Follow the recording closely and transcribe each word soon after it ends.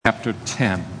Chapter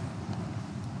 10.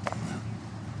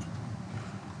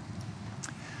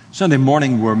 Sunday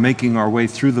morning, we're making our way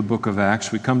through the book of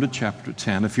Acts. We come to chapter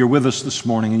 10. If you're with us this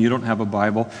morning and you don't have a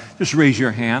Bible, just raise your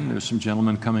hand. There's some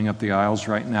gentlemen coming up the aisles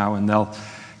right now, and they'll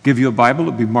give you a Bible.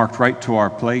 It'll be marked right to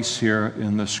our place here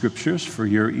in the Scriptures for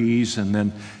your ease. And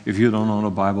then if you don't own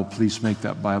a Bible, please make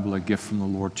that Bible a gift from the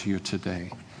Lord to you today.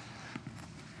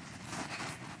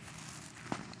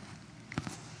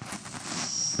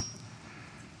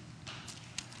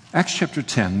 Acts chapter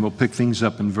 10, we'll pick things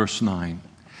up in verse 9.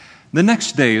 The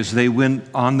next day, as they went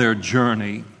on their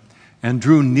journey and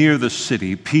drew near the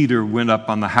city, Peter went up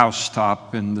on the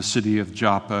housetop in the city of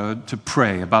Joppa to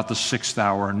pray about the 6th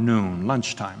hour, noon,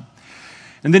 lunchtime.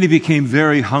 And then he became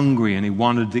very hungry and he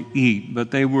wanted to eat,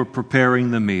 but they were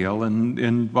preparing the meal.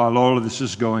 And while all of this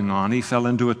is going on, he fell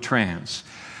into a trance.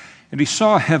 And he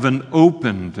saw heaven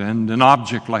opened and an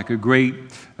object like a great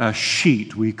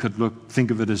sheet, we could think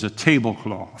of it as a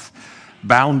tablecloth,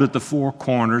 bound at the four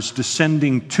corners,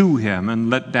 descending to him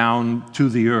and let down to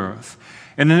the earth.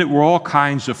 And in it were all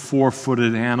kinds of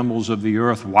four-footed animals of the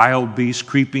earth, wild beasts,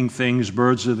 creeping things,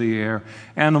 birds of the air,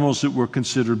 animals that were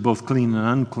considered both clean and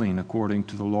unclean according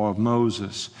to the law of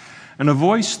Moses. And a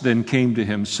voice then came to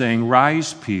him saying,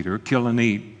 "Rise, Peter, kill and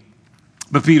eat."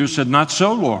 But Peter said, "Not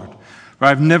so, Lord, for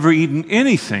I've never eaten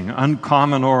anything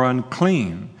uncommon or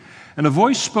unclean." And a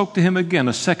voice spoke to him again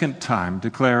a second time,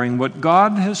 declaring, "What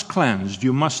God has cleansed,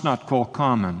 you must not call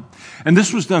common." And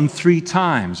this was done 3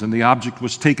 times, and the object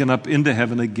was taken up into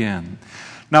heaven again.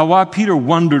 Now while Peter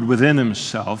wondered within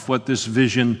himself what this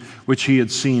vision which he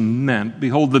had seen meant,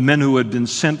 behold, the men who had been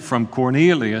sent from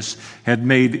Cornelius had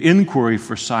made inquiry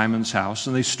for Simon's house,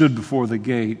 and they stood before the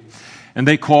gate. And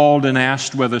they called and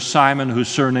asked whether Simon, whose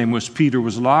surname was Peter,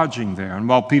 was lodging there. And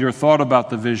while Peter thought about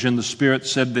the vision, the Spirit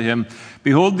said to him,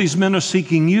 "Behold, these men are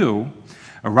seeking you.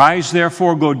 Arise,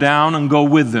 therefore, go down and go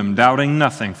with them, doubting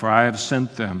nothing, for I have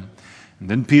sent them." And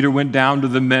then Peter went down to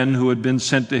the men who had been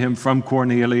sent to him from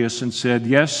Cornelius and said,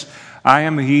 "Yes, I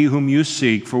am he whom you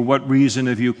seek. For what reason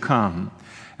have you come?"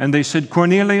 And they said,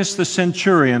 "Cornelius the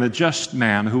centurion, a just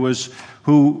man, who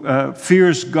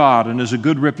fears God and has a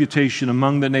good reputation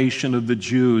among the nation of the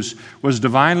Jews, was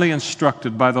divinely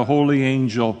instructed by the holy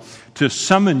angel to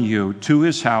summon you to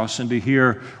his house and to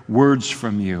hear words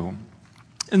from you."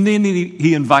 And then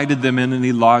he invited them in and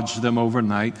he lodged them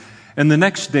overnight. And the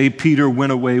next day Peter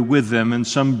went away with them, and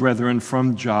some brethren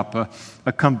from Joppa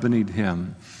accompanied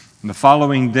him. And the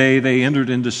following day they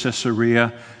entered into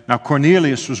Caesarea. Now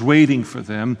Cornelius was waiting for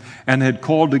them and had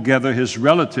called together his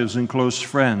relatives and close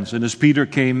friends. And as Peter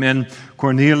came in,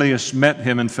 Cornelius met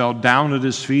him and fell down at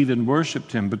his feet and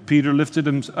worshipped him. But Peter lifted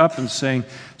him up and saying,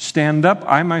 "Stand up,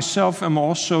 I myself am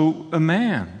also a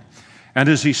man." And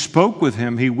as he spoke with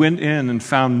him, he went in and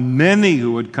found many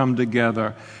who had come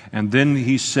together. And then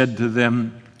he said to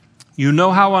them, "You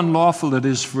know how unlawful it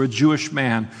is for a Jewish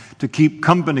man to keep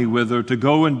company with or to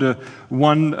go into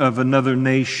one of another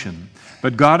nation.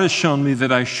 But God has shown me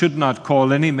that I should not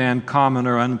call any man common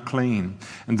or unclean.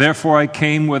 And therefore I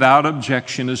came without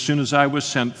objection as soon as I was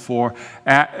sent for.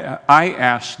 I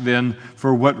asked then,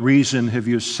 for what reason have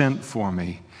you sent for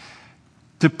me?"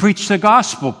 To preach the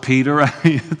gospel, Peter.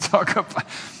 Talk about,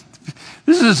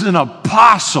 this is an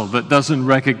apostle that doesn't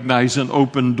recognize an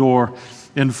open door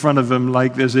in front of him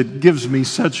like this. It gives me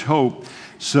such hope.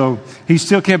 So he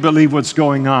still can't believe what's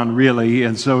going on, really.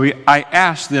 And so I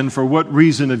asked then, "For what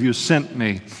reason have you sent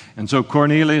me?" And so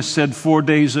Cornelius said, 4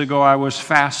 days ago I was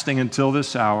fasting until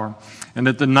this hour. And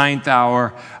at the 9th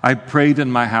hour I prayed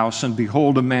in my house, and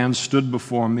behold, a man stood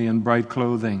before me in bright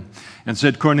clothing and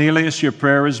said, "Cornelius, your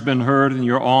prayer has been heard, and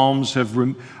your alms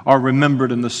are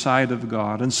remembered in the sight of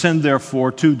God. And send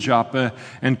therefore to Joppa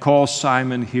and call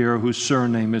Simon here, whose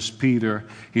surname is Peter.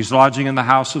 He's lodging in the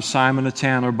house of Simon a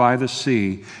tanner by the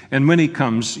sea. And when he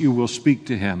comes, you will speak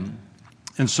to him."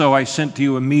 And so I sent to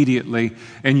you immediately,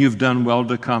 and you've done well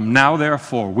to come. Now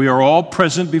therefore, we are all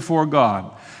present before God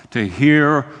to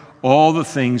hear all the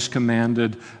things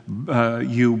commanded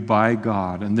you by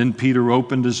God. And then Peter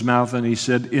opened his mouth and he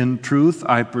said, "In truth,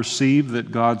 I perceive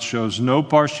that God shows no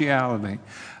partiality,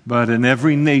 but in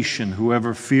every nation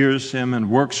whoever fears him and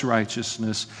works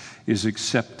righteousness is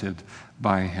accepted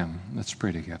by him." Let's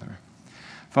pray together.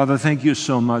 Father, thank you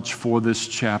so much for this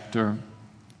chapter.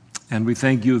 And we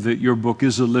thank you that your book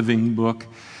is a living book.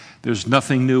 There's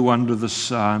nothing new under the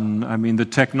sun. I mean, the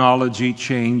technology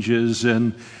changes,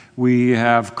 and we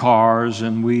have cars,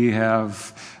 and we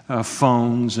have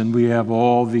phones, and we have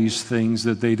all these things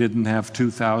that they didn't have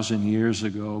 2,000 years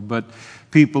ago. But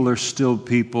People are still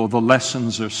people. The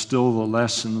lessons are still the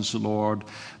lessons, Lord.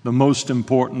 The most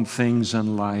important things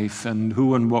in life and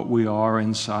who and what we are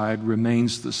inside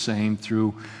remains the same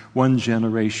through one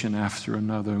generation after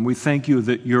another. And we thank you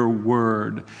that your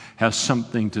word has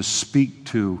something to speak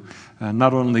to,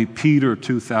 not only Peter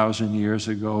 2,000 years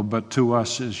ago, but to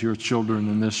us as your children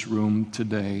in this room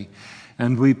today.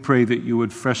 And we pray that you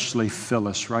would freshly fill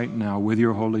us right now with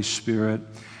your Holy Spirit,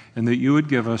 and that you would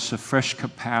give us a fresh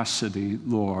capacity,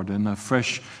 Lord, and a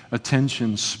fresh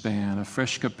attention span, a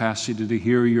fresh capacity to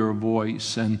hear your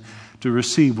voice and to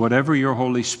receive whatever your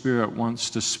Holy Spirit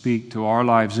wants to speak to our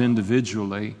lives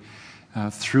individually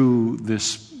through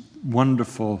this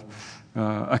wonderful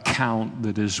account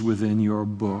that is within your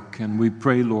book. And we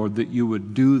pray, Lord, that you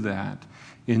would do that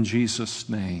in Jesus'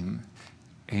 name.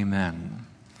 Amen.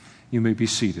 You may be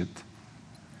seated.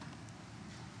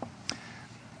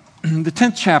 The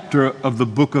 10th chapter of the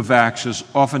book of Acts is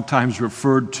oftentimes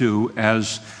referred to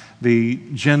as the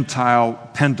Gentile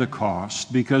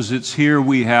Pentecost, because it's here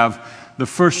we have the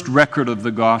first record of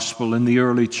the gospel in the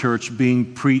early church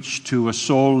being preached to a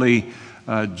solely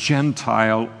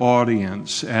Gentile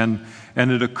audience. And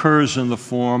it occurs in the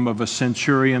form of a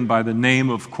centurion by the name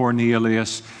of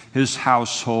Cornelius, his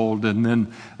household, and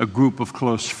then a group of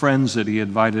close friends that he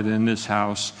invited in his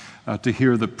house to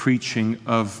hear the preaching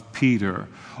of Peter.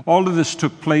 All of this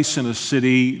took place in a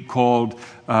city called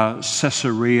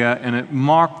Caesarea, and it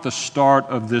marked the start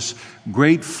of this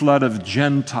great flood of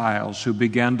Gentiles who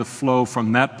began to flow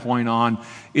from that point on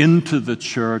into the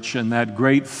church, and that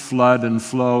great flood and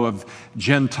flow of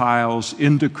Gentiles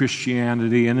into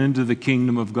Christianity and into the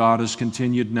kingdom of God has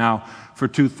continued now for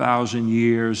 2,000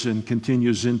 years and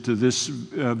continues into this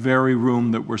very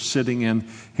room that we're sitting in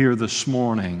here this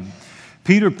morning.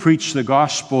 Peter preached the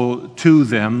gospel to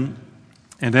them,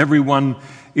 and everyone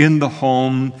in the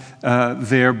home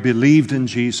there believed in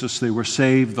Jesus. They were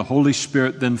saved. The Holy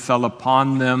Spirit then fell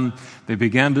upon them. They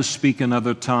began to speak in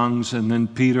other tongues, and then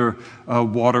Peter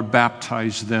water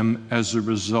baptized them as a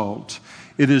result.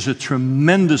 It is a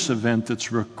tremendous event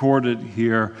that's recorded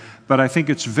here, but I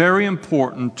think it's very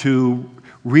important to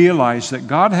realize that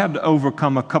God had to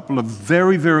overcome a couple of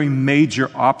very, very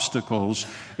major obstacles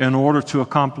in order to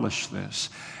accomplish this,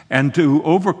 and to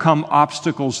overcome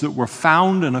obstacles that were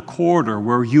found in a quarter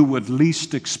where you would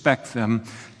least expect them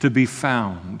to be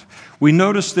found. We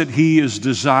notice that he is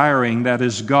desiring, that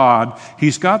is God,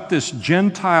 he's got this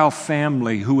Gentile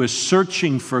family who is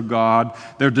searching for God.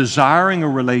 They're desiring a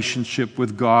relationship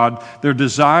with God. They're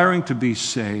desiring to be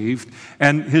saved.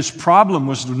 And his problem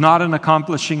was not in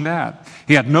accomplishing that.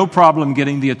 He had no problem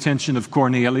getting the attention of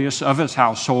Cornelius, of his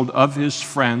household, of his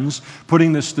friends,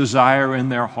 putting this desire in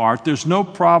their heart. There's no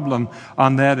problem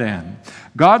on that end.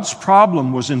 God's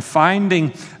problem was in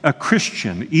finding a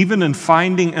Christian, even in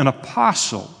finding an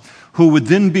apostle, who would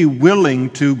then be willing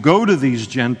to go to these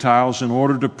Gentiles in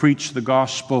order to preach the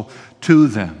gospel to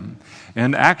them.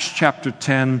 And Acts chapter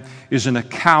 10 is an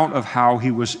account of how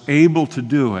he was able to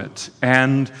do it,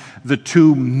 and the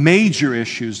two major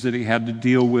issues that he had to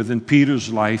deal with in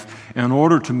Peter's life in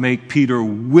order to make Peter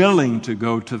willing to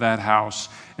go to that house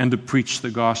and to preach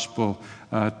the gospel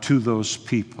to those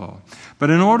people. But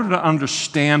in order to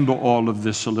understand all of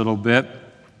this a little bit,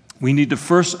 we need to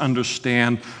first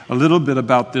understand a little bit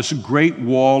about this great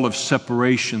wall of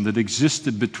separation that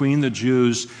existed between the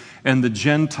Jews and the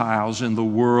Gentiles in the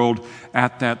world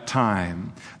at that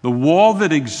time. The wall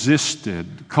that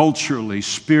existed culturally,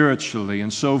 spiritually,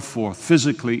 and so forth,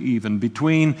 physically even,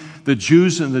 between the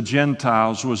Jews and the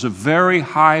Gentiles was a very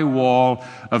high wall,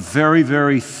 a very,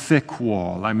 very thick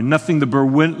wall. I mean, the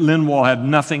Berlin Wall had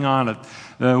nothing on it.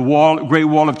 The Great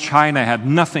Wall of China had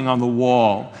nothing on the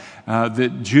wall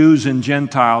that Jews and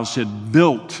Gentiles had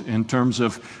built in terms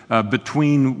of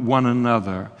between one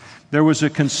another. There was a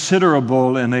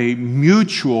considerable and a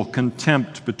mutual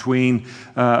contempt between,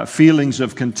 feelings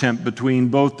of contempt between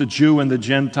both the Jew and the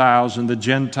Gentiles and the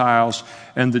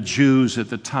Jews at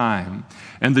the time.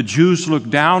 And the Jews looked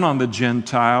down on the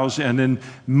Gentiles, and in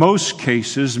most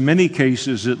cases, many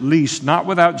cases at least, not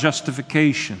without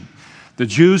justification. The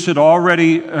Jews had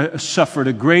already suffered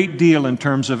a great deal in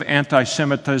terms of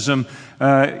anti-Semitism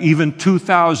even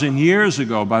 2,000 years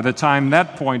ago, by the time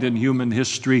that point in human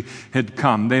history had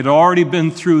come. They'd already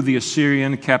been through the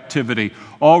Assyrian captivity,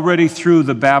 already through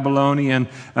the Babylonian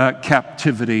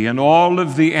captivity, and all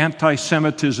of the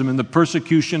anti-Semitism and the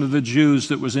persecution of the Jews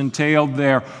that was entailed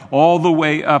there all the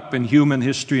way up in human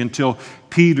history until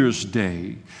Peter's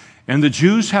day. And the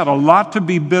Jews had a lot to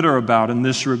be bitter about in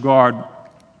this regard.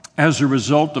 as a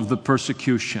result of the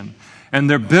persecution. And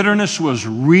their bitterness was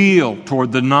real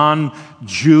toward the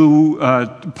non-Jew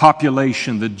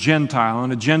population, the Gentile.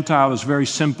 And a Gentile is very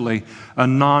simply a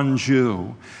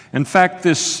non-Jew. In fact,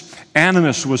 this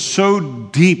animus was so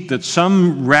deep that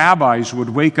some rabbis would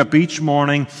wake up each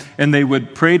morning and they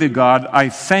would pray to God, "I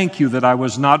thank you that I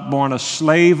was not born a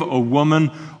slave, a woman,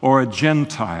 or a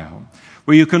Gentile."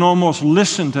 Well, you can almost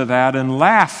listen to that and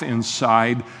laugh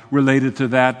inside related to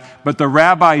that, but the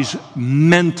rabbis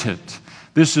meant it.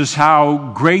 This is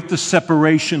how great the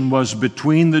separation was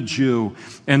between the Jew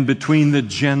and between the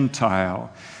Gentile.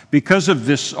 Because of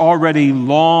this already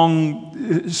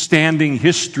long-standing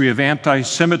history of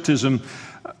anti-Semitism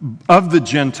of the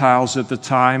Gentiles at the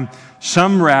time,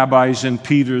 some rabbis in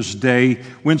Peter's day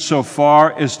went so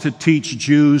far as to teach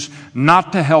Jews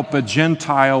not to help a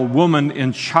Gentile woman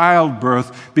in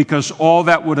childbirth, because all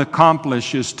that would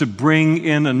accomplish is to bring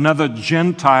in another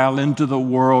Gentile into the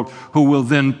world who will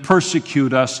then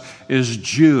persecute us as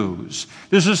Jews.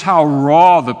 This is how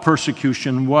raw the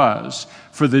persecution was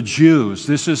for the Jews.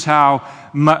 This is how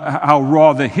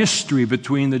raw the history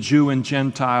between the Jew and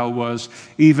Gentile was,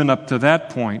 even up to that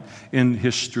point in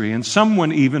history. And some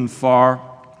went even far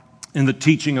in the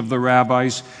teaching of the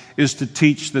rabbis is to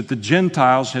teach that the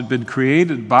Gentiles had been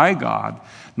created by God,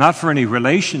 not for any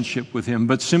relationship with Him,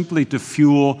 but simply to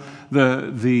fuel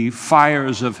the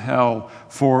fires of hell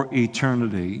for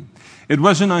eternity. It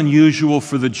wasn't unusual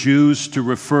for the Jews to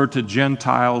refer to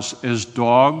Gentiles as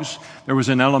dogs. There was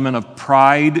an element of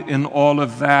pride in all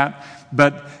of that,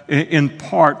 but in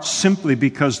part simply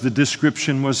because the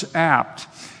description was apt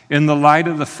in the light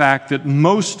of the fact that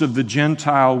most of the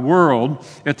Gentile world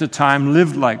at the time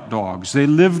lived like dogs. They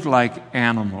lived like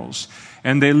animals,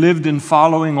 and they lived in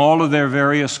following all of their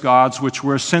various gods, which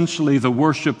were essentially the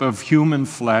worship of human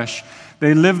flesh.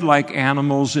 They lived like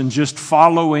animals in just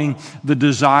following the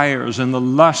desires and the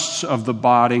lusts of the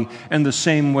body in the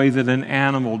same way that an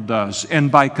animal does.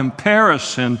 And by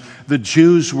comparison, the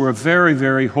Jews were a very,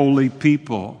 very holy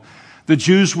people. The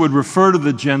Jews would refer to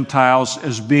the Gentiles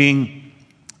as being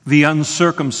the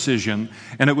uncircumcision,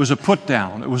 and it was a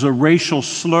put-down. It was a racial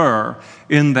slur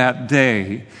in that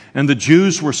day. And the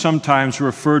Jews were sometimes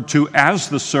referred to as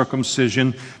the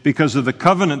circumcision because of the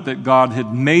covenant that God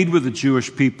had made with the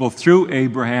Jewish people through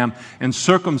Abraham, and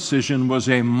circumcision was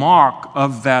a mark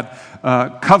of that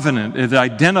covenant. It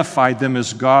identified them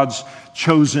as God's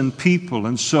chosen people.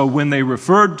 And so when they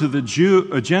referred to the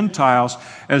Gentiles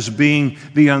as being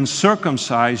the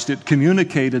uncircumcised, it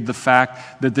communicated the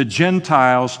fact that the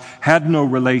Gentiles had no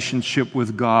relationship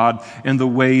with God in the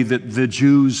way that the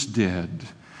Jews did.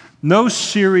 No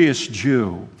serious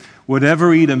Jew would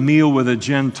ever eat a meal with a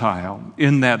Gentile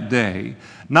in that day,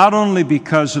 not only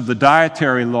because of the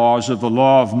dietary laws of the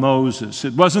law of Moses.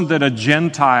 It wasn't that a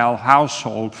Gentile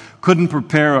household couldn't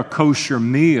prepare a kosher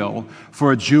meal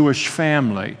for a Jewish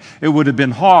family. It would have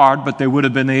been hard, but they would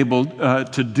have been able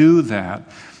to do that.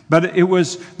 But it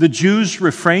was the Jews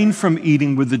refrained from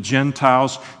eating with the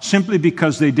Gentiles simply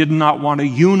because they did not want to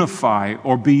unify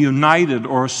or be united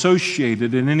or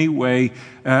associated in any way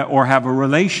or have a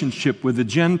relationship with the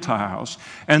Gentiles.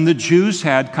 And the Jews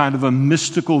had kind of a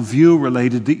mystical view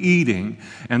related to eating.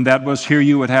 And that was, here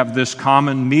you would have this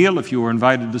common meal. If you were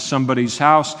invited to somebody's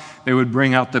house, they would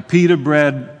bring out the pita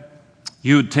bread.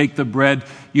 You would take the bread,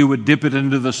 you would dip it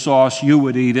into the sauce, you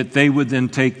would eat it. They would then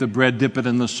take the bread, dip it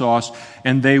in the sauce,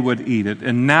 and they would eat it.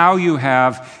 And now you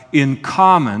have in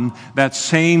common that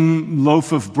same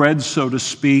loaf of bread, so to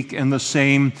speak, and the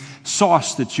same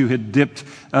sauce that you had dipped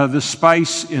the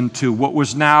spice into. What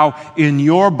was now in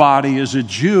your body as a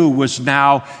Jew was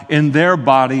now in their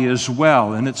body as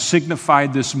well. And it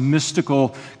signified this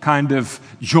mystical kind of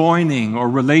joining or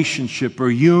relationship or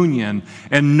union.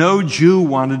 And no Jew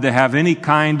wanted to have any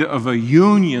kind of a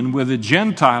union with a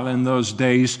Gentile in those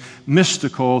days,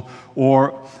 mystical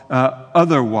or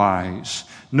otherwise.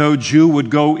 No Jew would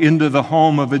go into the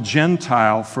home of a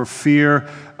Gentile for fear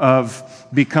of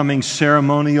becoming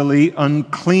ceremonially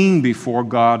unclean before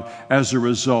God as a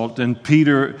result. And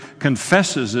Peter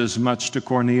confesses as much to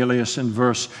Cornelius in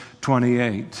verse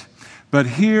 28. But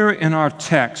here in our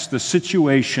text, the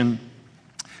situation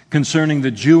concerning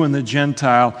the Jew and the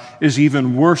Gentile is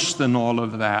even worse than all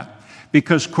of that.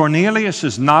 Because Cornelius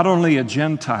is not only a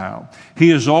Gentile,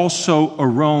 he is also a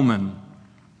Roman.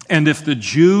 And if the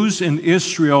Jews in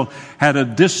Israel had a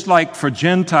dislike for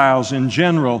Gentiles in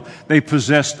general, they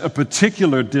possessed a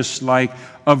particular dislike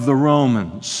of the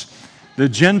Romans. The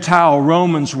Gentile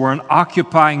Romans were an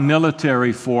occupying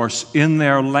military force in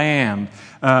their land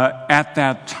at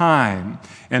that time.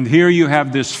 And here you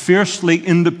have this fiercely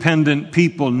independent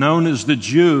people known as the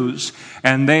Jews,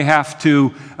 and they have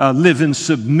to live in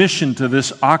submission to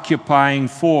this occupying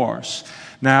force.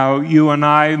 Now, you and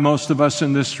I, most of us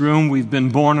in this room, we've been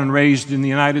born and raised in the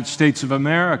United States of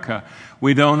America.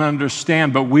 We don't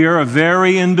understand, but we are a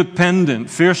very independent,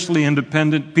 fiercely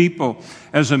independent people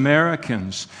as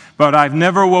Americans. But I've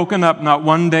never woken up, not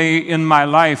one day in my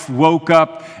life, woke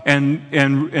up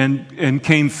and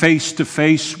came face to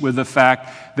face with the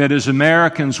fact that as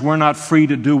Americans, we're not free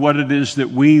to do what it is that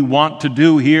we want to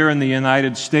do here in the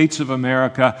United States of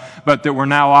America, but that we're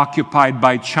now occupied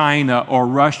by China or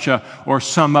Russia or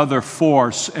some other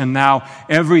force, and now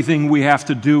everything we have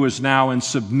to do is now in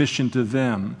submission to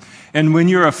them. And when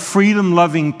you're a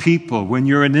freedom-loving people, when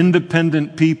you're an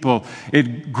independent people,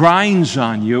 it grinds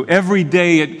on you. Every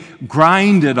day it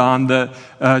grinded on the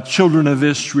children of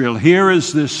Israel. Here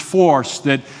is this force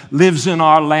that lives in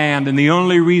our land, and the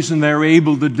only reason they're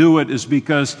able to do it is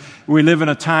because we live in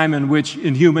a time in which,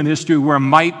 in human history, where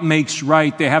might makes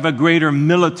right. They have a greater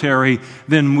military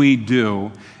than we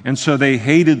do. And so they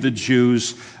hated the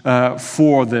Jews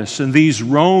for this. And these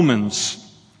Romans,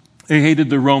 they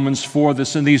hated the Romans for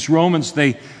this. And these Romans,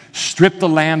 they stripped the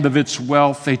land of its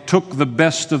wealth. They took the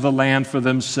best of the land for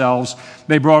themselves.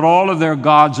 They brought all of their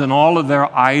gods and all of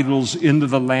their idols into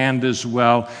the land as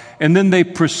well. And then they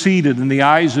proceeded, in the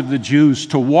eyes of the Jews,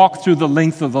 to walk through the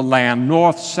length of the land,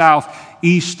 north, south,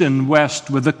 east, and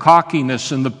west, with the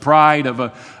cockiness and the pride of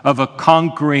a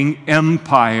conquering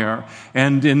empire.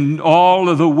 And in all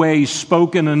of the ways,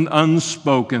 spoken and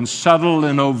unspoken, subtle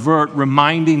and overt,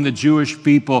 reminding the Jewish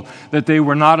people that they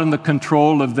were not in the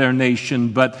control of their nation,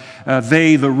 but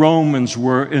they, the Romans,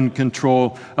 were in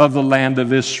control of the land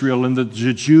of Israel, and the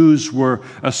Jews were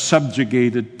a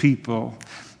subjugated people.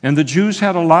 And the Jews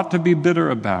had a lot to be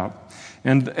bitter about.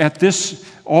 And at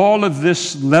all of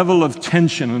this level of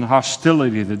tension and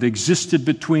hostility that existed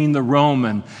between the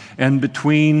Roman and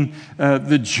between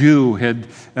the Jew had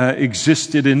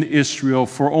existed in Israel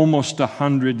for almost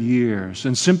 100 years.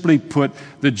 And simply put,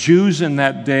 the Jews in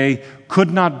that day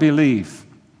could not believe.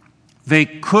 They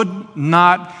could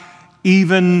not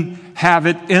even have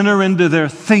it enter into their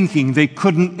thinking. They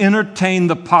couldn't entertain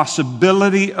the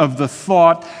possibility of the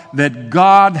thought that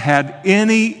God had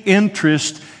any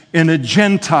interest in a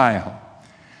Gentile.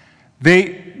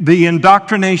 The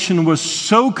indoctrination was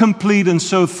so complete and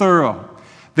so thorough,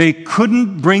 they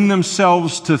couldn't bring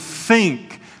themselves to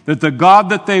think that the God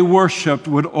that they worshiped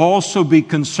would also be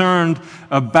concerned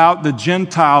about the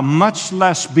Gentile, much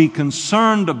less be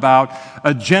concerned about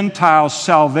a Gentile's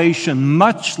salvation,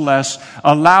 much less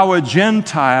allow a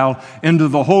Gentile into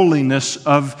the holiness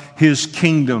of his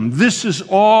kingdom. This is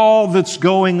all that's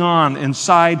going on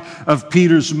inside of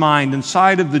Peter's mind,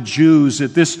 inside of the Jews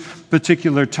at this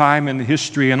particular time in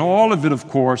history. And all of it, of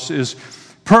course, is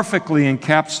perfectly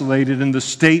encapsulated in the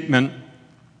statement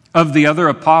of the other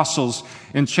apostles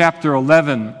in chapter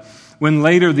 11, when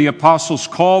later the apostles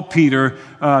call Peter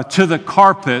to the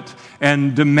carpet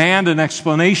and demand an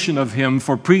explanation of him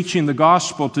for preaching the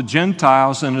gospel to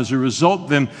Gentiles, and as a result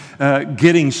them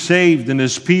getting saved. And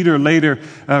as Peter later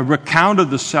recounted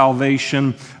the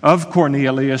salvation of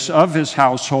Cornelius, of his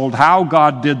household, how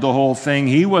God did the whole thing,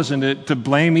 he wasn't to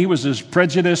blame. He was as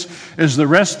prejudiced as the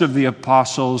rest of the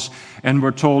apostles. And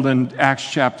we're told in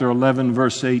Acts chapter 11,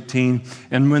 verse 18,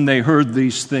 and when they heard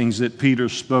these things that Peter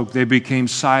spoke, they became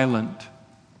silent.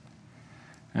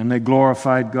 And they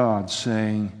glorified God,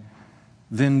 saying,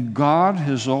 then God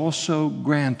has also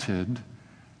granted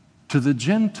to the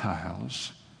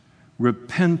Gentiles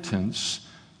repentance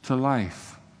to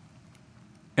life.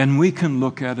 And we can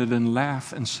look at it and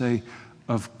laugh and say,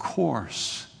 of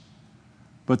course.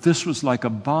 But this was like a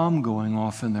bomb going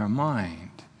off in their mind.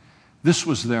 This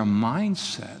was their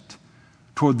mindset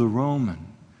toward the Roman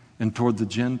and toward the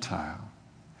Gentile.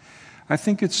 I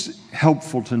think it's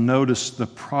helpful to notice the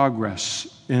progress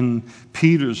in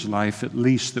Peter's life, at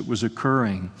least, that was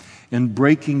occurring in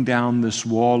breaking down this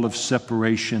wall of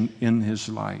separation in his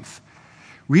life.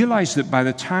 Realize that by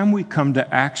the time we come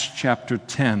to Acts chapter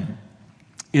 10,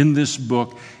 in this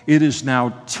book, it is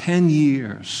now 10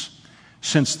 years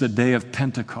since the day of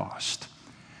Pentecost.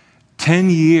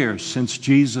 10 years since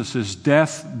Jesus'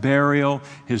 death, burial,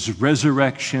 his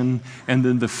resurrection, and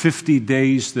then the 50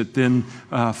 days that then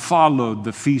followed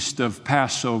the feast of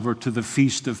Passover to the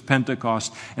feast of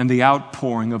Pentecost and the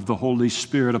outpouring of the Holy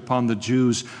Spirit upon the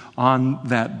Jews on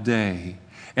that day.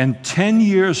 And 10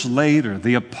 years later,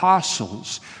 the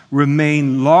apostles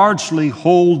remain largely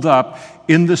holed up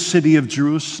in the city of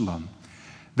Jerusalem.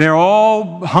 They're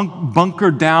all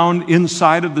bunkered down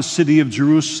inside of the city of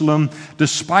Jerusalem,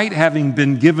 despite having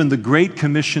been given the Great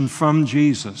Commission from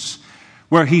Jesus,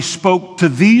 where he spoke to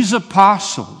these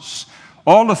apostles,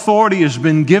 "All authority has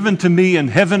been given to me in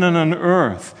heaven and on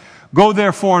earth. Go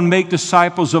therefore and make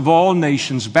disciples of all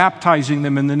nations, baptizing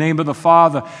them in the name of the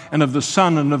Father and of the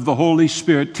Son and of the Holy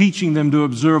Spirit, teaching them to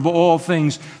observe all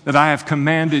things that I have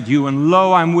commanded you. And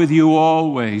lo, I'm with you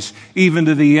always, even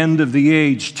to the end of the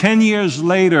age." 10 years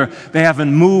later, they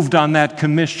haven't moved on that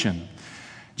commission.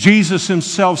 Jesus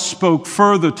himself spoke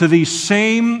further to these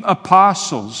same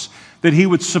apostles that he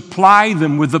would supply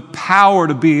them with the power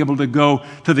to be able to go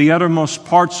to the uttermost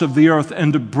parts of the earth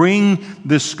and to bring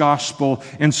this gospel.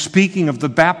 And speaking of the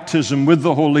baptism with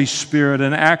the Holy Spirit,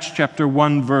 in Acts chapter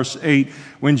 1, verse 8,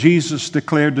 when Jesus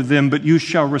declared to them, "But you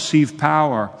shall receive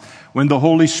power when the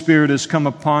Holy Spirit has come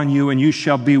upon you, and you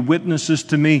shall be witnesses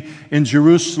to me in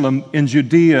Jerusalem, in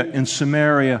Judea, in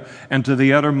Samaria, and to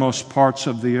the uttermost parts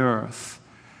of the earth."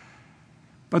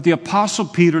 But the Apostle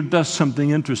Peter does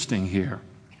something interesting here.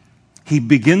 He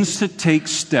begins to take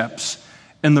steps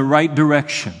in the right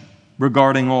direction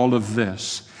regarding all of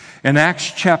this. In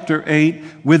Acts chapter 8,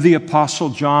 with the Apostle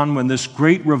John, when this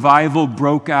great revival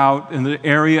broke out in the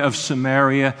area of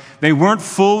Samaria, they weren't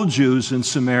full Jews in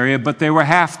Samaria, but they were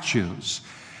half Jews.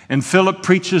 And Philip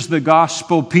preaches the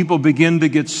gospel, people begin to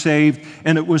get saved,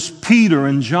 and it was Peter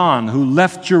and John who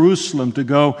left Jerusalem to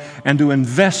go and to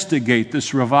investigate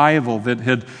this revival that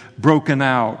had broken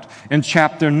out. In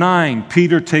chapter 9,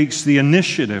 Peter takes the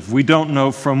initiative, we don't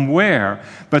know from where,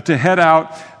 but to head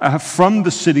out from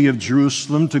the city of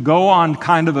Jerusalem to go on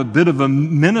kind of a bit of a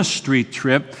ministry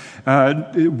trip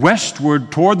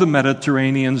westward toward the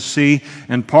Mediterranean Sea.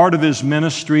 And part of his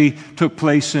ministry took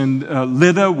place in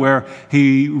Lydda, where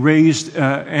he raised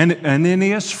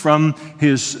Ananias from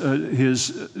his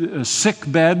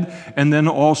sick bed, and then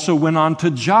also went on to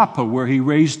Joppa, where he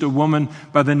raised a woman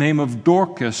by the name of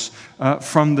Dorcas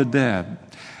from the dead.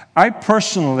 I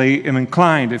personally am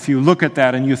inclined, if you look at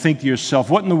that and you think to yourself,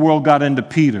 what in the world got into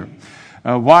Peter?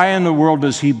 Why in the world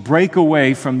does he break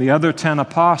away from the other 10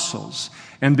 apostles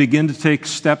and begin to take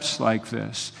steps like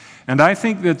this? And I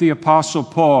think that the Apostle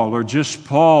Paul, or just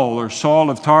Paul, or Saul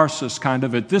of Tarsus, kind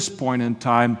of at this point in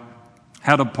time,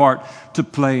 had a part to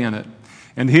play in it.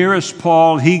 And here is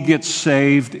Paul. He gets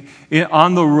saved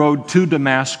on the road to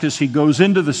Damascus. He goes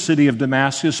into the city of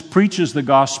Damascus, preaches the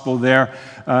gospel there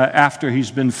after he's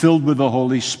been filled with the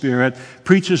Holy Spirit,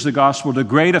 preaches the gospel to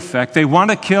great effect. They want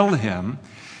to kill him.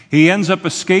 He ends up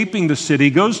escaping the city,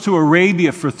 goes to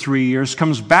Arabia for 3 years,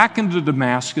 comes back into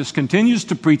Damascus, continues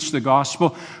to preach the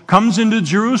gospel, comes into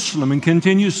Jerusalem and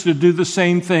continues to do the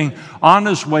same thing on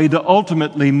his way to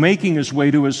ultimately making his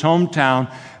way to his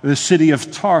hometown, the city of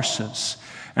Tarsus.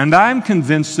 And I'm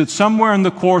convinced that somewhere in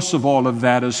the course of all of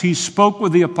that, as he spoke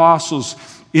with the apostles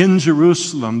in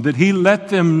Jerusalem, that he let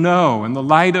them know in the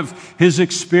light of his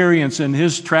experience and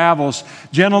his travels,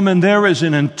 gentlemen, there is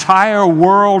an entire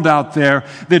world out there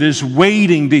that is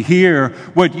waiting to hear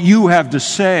what you have to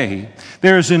say.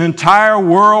 There's an entire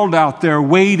world out there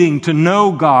waiting to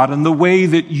know God in the way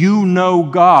that you know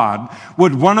God.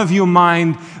 Would one of you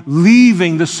mind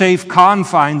leaving the safe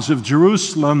confines of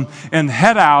Jerusalem and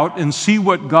head out and see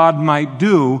what God might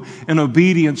do in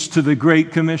obedience to the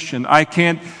Great Commission? I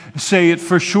can't say it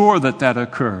for sure that that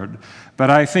occurred, but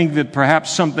I think that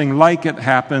perhaps something like it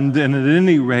happened, and at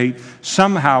any rate,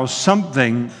 somehow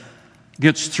something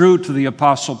gets through to the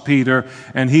Apostle Peter,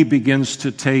 and he begins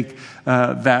to take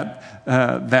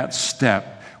that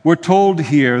step. We're told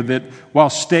here that while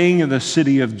staying in the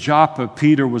city of Joppa,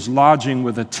 Peter was lodging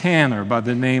with a tanner by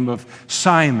the name of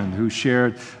Simon, who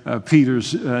shared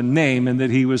Peter's name, and that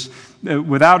he was,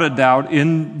 without a doubt,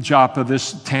 in Joppa.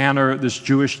 This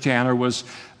Jewish tanner was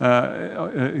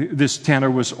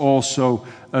also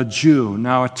a Jew.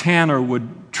 Now, a tanner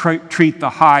would treat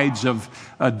the hides of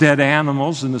dead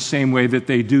animals in the same way that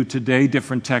they do today,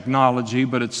 different technology,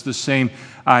 but it's the same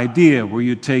idea, where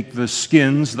you take the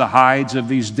skins, the hides of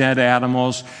these dead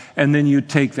animals, and then you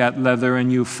take that leather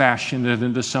and you fashion it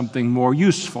into something more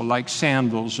useful, like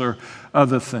sandals or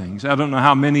other things. I don't know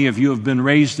how many of you have been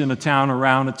raised in a town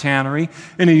around a tannery.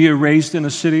 Any of you raised in a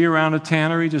city around a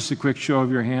tannery? Just a quick show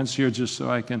of your hands here, just so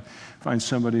I can find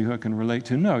somebody who I can relate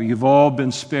to. No, you've all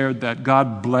been spared that.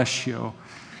 God bless you.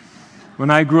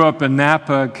 When I grew up in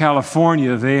Napa,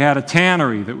 California, they had a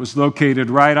tannery that was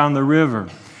located right on the river.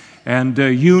 And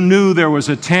you knew there was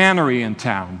a tannery in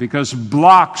town because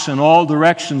blocks in all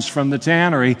directions from the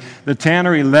tannery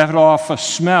let off a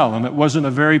smell, and it wasn't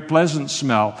a very pleasant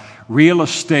smell. Real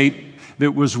estate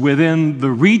that was within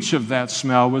the reach of that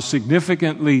smell was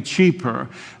significantly cheaper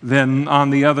than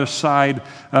on the other side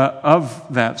of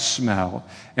that smell.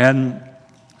 And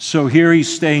so here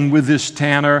he's staying with this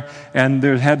tanner, and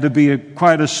there had to be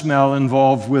quite a smell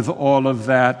involved with all of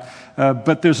that.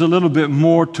 But there's a little bit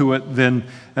more to it than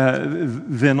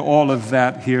all of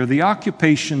that here. The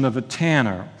occupation of a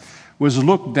tanner was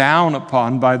looked down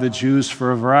upon by the Jews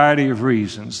for a variety of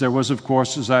reasons. There was, of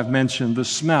course, as I've mentioned, the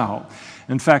smell.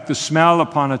 In fact, the smell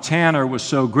upon a tanner was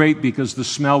so great because the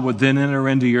smell would then enter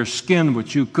into your skin,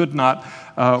 which you could not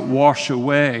wash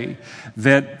away,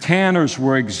 that tanners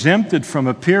were exempted from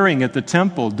appearing at the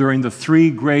temple during the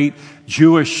 3 great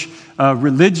Jewish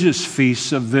religious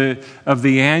feasts of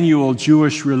the annual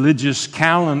Jewish religious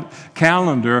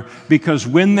calendar, because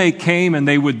when they came and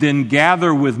they would then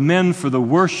gather with men for the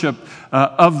worship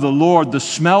of the Lord, the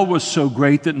smell was so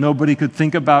great that nobody could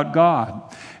think about God.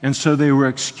 And so they were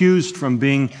excused from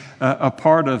being a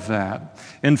part of that.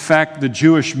 In fact, the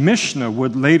Jewish Mishnah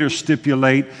would later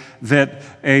stipulate that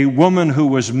a woman who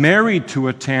was married to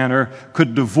a tanner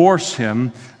could divorce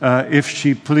him if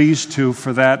she pleased to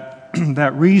for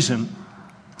that reason.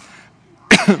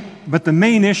 But the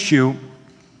main issue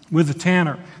with the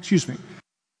tanner,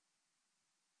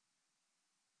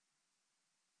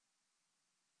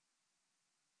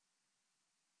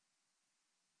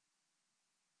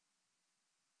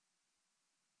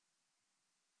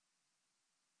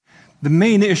 the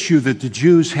main issue that the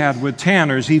Jews had with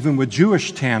tanners, even with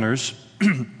Jewish tanners,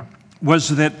 was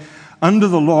that under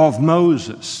the law of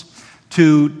Moses,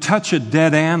 to touch a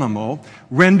dead animal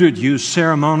rendered you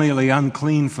ceremonially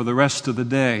unclean for the rest of the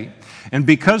day. And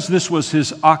because this was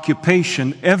his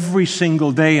occupation every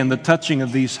single day in the touching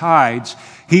of these hides,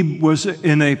 he was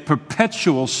in a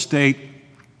perpetual state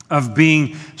of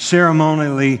being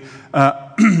ceremonially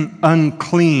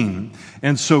unclean.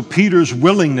 And so Peter's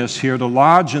willingness here to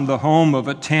lodge in the home of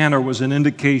a tanner was an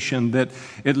indication that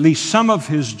at least some of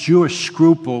his Jewish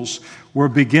scruples were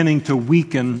beginning to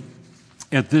weaken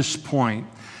at this point.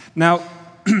 Now,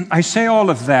 I say all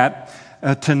of that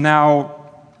to now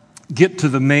get to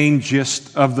the main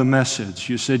gist of the message.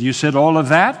 You said all of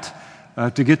that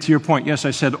to get to your point. Yes,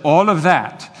 I said all of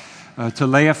that to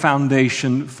lay a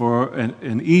foundation for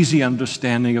an easy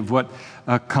understanding of what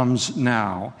comes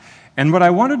now. And what I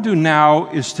want to do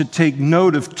now is to take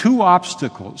note of 2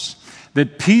 obstacles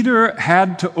that Peter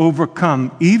had to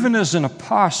overcome, even as an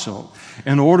apostle,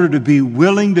 in order to be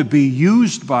willing to be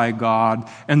used by God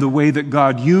and the way that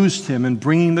God used him in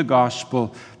bringing the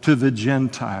gospel to the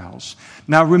Gentiles.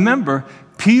 Now remember,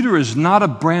 Peter is not a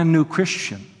brand new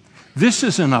Christian. This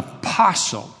is an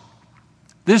apostle.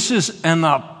 This is an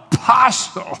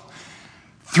apostle.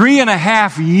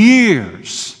 3.5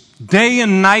 years, day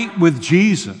and night with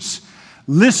Jesus,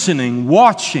 listening,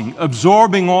 watching,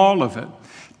 absorbing all of it.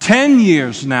 10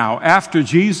 years now after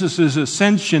Jesus'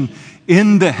 ascension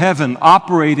into heaven,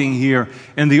 operating here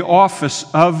in the office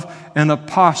of an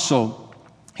apostle.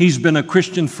 He's been a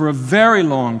Christian for a very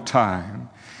long time.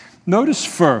 Notice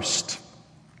first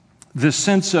the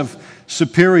sense of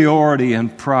superiority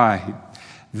and pride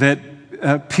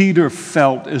that Peter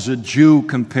felt as a Jew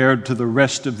compared to the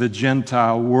rest of the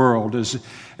Gentile world, as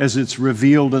it's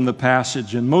revealed in the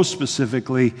passage, and most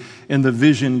specifically in the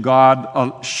vision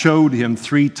God showed him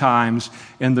 3 times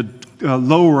in the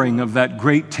lowering of that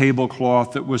great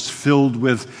tablecloth that was filled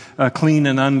with clean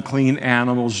and unclean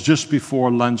animals just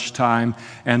before lunchtime,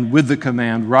 and with the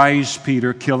command, rise,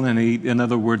 Peter, kill and eat. In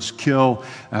other words, kill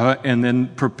and then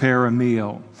prepare a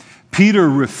meal. Peter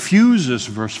refuses,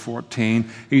 verse 14.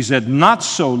 He said, not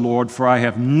so, Lord, for I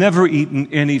have never eaten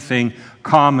anything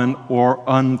common or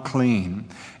unclean.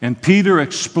 And Peter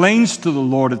explains to the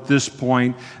Lord at this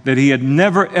point that he had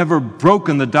never ever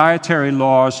broken the dietary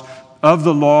laws of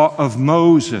the law of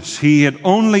Moses. He had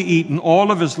only eaten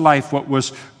all of his life what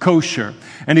was kosher.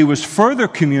 And he was further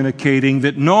communicating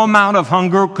that no amount of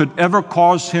hunger could ever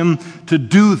cause him to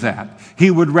do that. He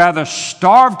would rather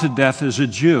starve to death as a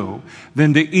Jew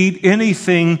than to eat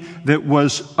anything that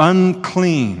was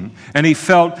unclean. And he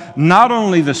felt not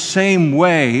only the same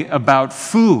way about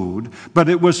food, but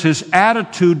it was his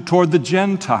attitude toward the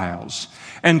Gentiles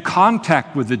and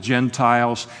contact with the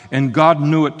Gentiles, and God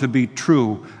knew it to be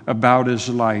true about his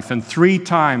life. And 3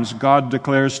 times God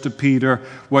declares to Peter,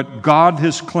 what God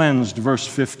has cleansed, verse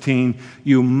 15,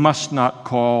 you must not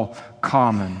call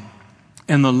common.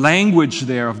 And the language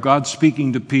there of God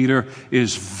speaking to Peter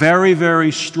is very,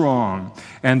 very strong.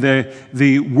 And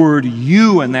the word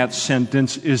you in that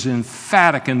sentence is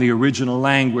emphatic in the original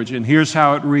language. And here's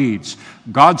how it reads.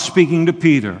 God speaking to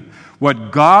Peter,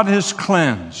 what God has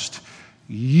cleansed,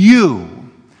 you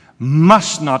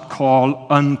must not call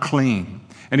unclean.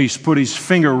 And he's put his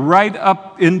finger right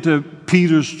up into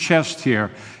Peter's chest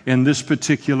here in this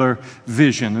particular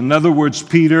vision. In other words,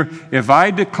 Peter, if I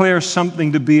declare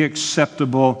something to be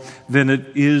acceptable, then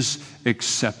it is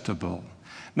acceptable.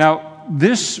 Now,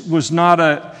 this was not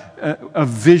a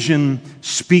vision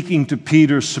speaking to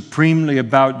Peter supremely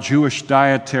about Jewish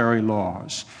dietary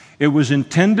laws. It was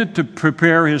intended to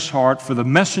prepare his heart for the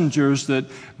messengers that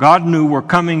God knew were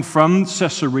coming from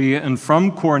Caesarea and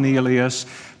from Cornelius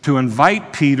to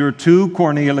invite Peter to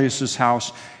Cornelius'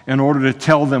 house in order to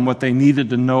tell them what they needed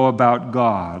to know about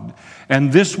God.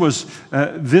 And this was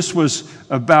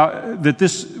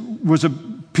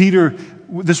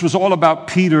all about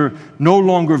Peter no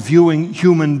longer viewing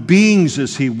human beings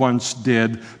as he once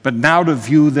did, but now to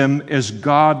view them as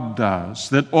God does.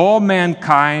 That all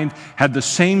mankind had the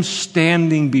same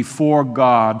standing before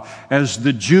God as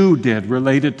the Jew did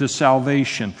related to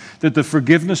salvation. That the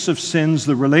forgiveness of sins,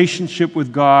 the relationship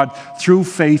with God through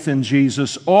faith in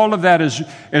Jesus, all of that is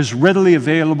as readily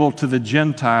available to the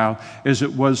Gentile as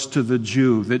it was to the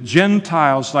Jew. That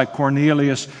Gentiles like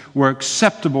Cornelius were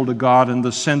acceptable to God in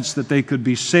the sense that they could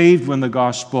be saved when the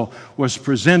gospel was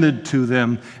presented to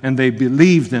them and they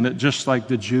believed in it just like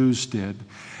the Jews did.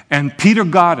 And Peter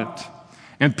got it.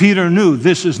 And Peter knew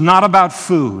this is not about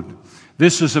food.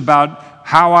 This is about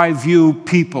how I view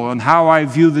people and how I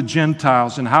view the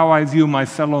Gentiles and how I view my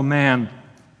fellow man.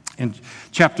 In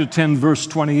chapter 10, verse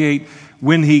 28,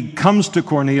 when he comes to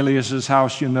Cornelius'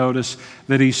 house, you notice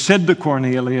that he said to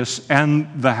Cornelius and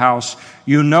the house,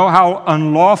 "You know how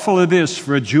unlawful it is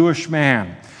for a Jewish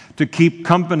man to keep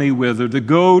company with or to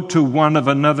go to one of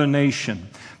another nation.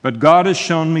 But God has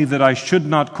shown me that I should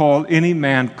not call any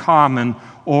man common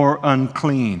or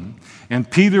unclean." And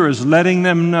Peter is letting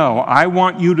them know, I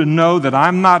want you to know that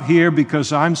I'm not here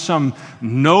because I'm some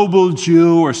noble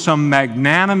Jew or some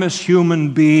magnanimous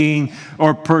human being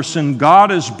or person. God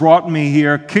has brought me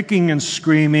here kicking and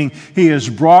screaming. He has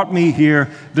brought me here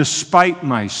despite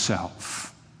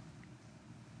myself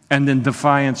and in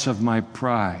defiance of my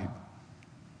pride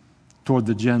toward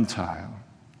the Gentile.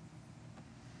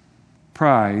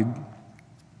 Pride,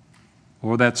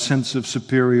 or that sense of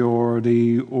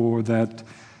superiority, or that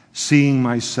seeing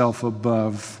myself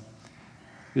above,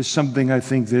 is something I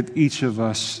think that each of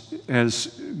us as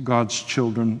God's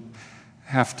children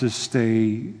have to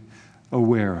stay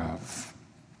aware of.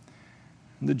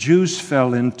 The Jews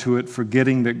fell into it,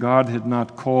 forgetting that God had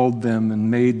not called them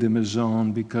and made them his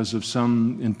own because of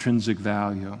some intrinsic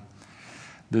value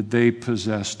that they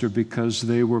possessed, or because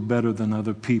they were better than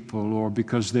other people, or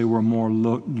because they were more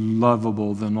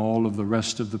lovable than all of the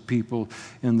rest of the people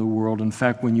in the world. In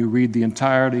fact, when you read the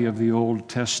entirety of the Old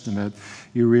Testament,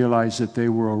 you realize that they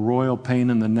were a royal pain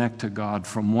in the neck to God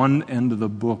from one end of the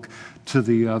book to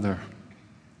the other.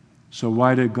 So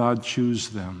why did God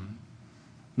choose them?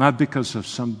 Not because of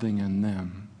something in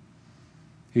them.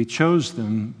 He chose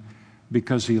them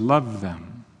because he loved them.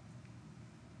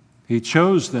 He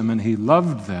chose them and he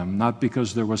loved them, not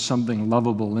because there was something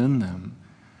lovable in them,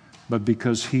 but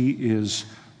because he is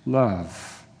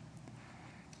love.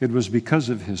 It was because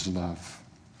of his love.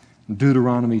 In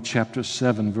Deuteronomy chapter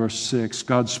 7, verse 6,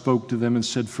 God spoke to them and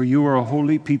said, "For you are a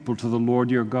holy people to the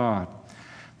Lord your God.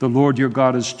 The Lord your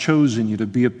God has chosen you to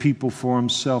be a people for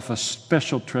himself, a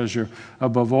special treasure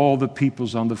above all the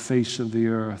peoples on the face of the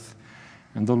earth.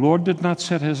 And the Lord did not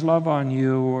set his love on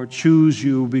you or choose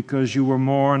you because you were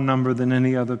more in number than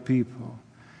any other people,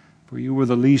 for you were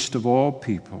the least of all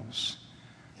peoples,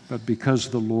 but because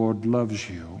the Lord loves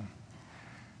you."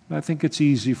 And I think it's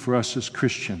easy for us as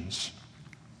Christians,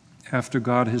 after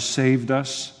God has saved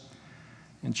us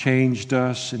and changed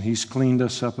us and he's cleaned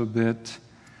us up a bit,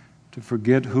 to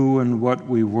forget who and what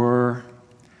we were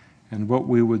and what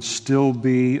we would still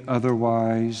be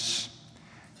otherwise,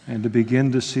 and to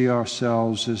begin to see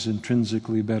ourselves as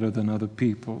intrinsically better than other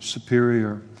people,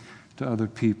 superior to other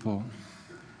people.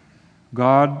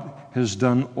 God has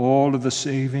done all of the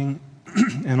saving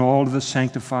and all of the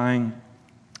sanctifying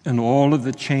and all of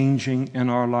the changing in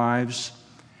our lives,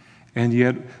 and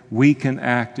yet we can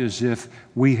act as if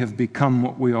we have become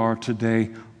what we are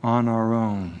today on our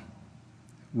own,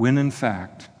 when in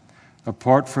fact,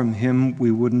 apart from him, we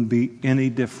wouldn't be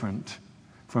any different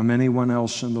from anyone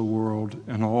else in the world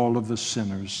and all of the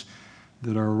sinners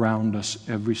that are around us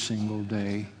every single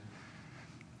day.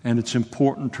 And it's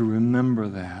important to remember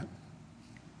that.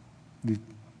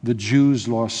 The Jews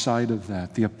lost sight of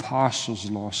that. The apostles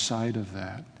lost sight of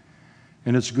that.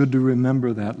 And it's good to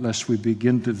remember that, lest we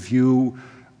begin to view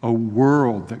a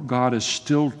world that God is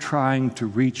still trying to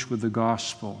reach with the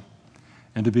gospel,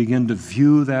 and to begin to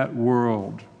view that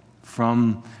world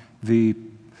from the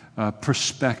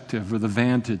perspective or the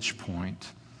vantage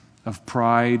point of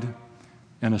pride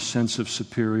and a sense of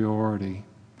superiority.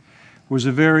 Was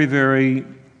a very, very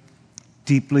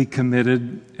deeply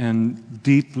committed and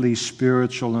deeply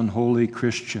spiritual and holy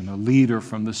Christian, a leader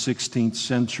from the 16th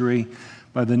century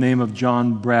by the name of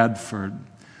John Bradford,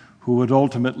 who would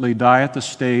ultimately die at the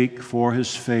stake for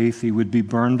his faith. He would be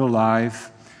burned alive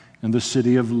in the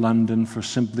city of London for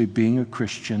simply being a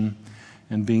Christian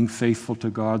and being faithful to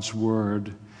God's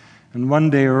word. And one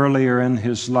day earlier in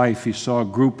his life, he saw a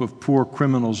group of poor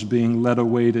criminals being led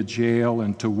away to jail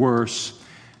and to worse,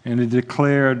 and he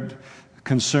declared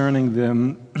concerning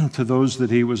them to those that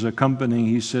he was accompanying,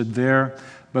 he said, "There,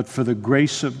 but for the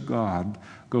grace of God,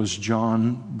 goes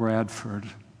John Bradford."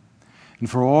 And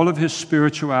for all of his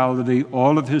spirituality,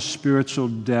 all of his spiritual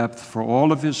depth, for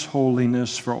all of his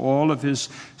holiness, for all of his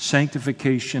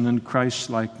sanctification and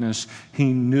Christ-likeness,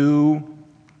 he knew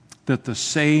that the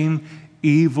same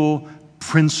evil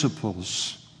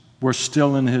principles were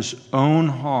still in his own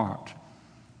heart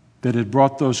that had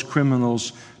brought those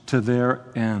criminals to their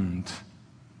end.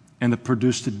 And it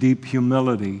produced a deep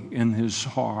humility in his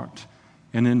heart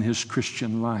and in his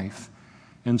Christian life.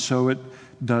 And so it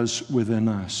does within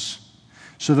us.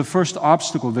 So the first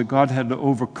obstacle that God had to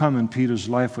overcome in Peter's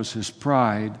life was his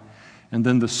pride. And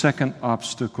then the second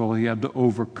obstacle he had to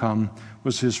overcome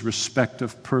was his respect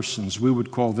of persons. We would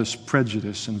call this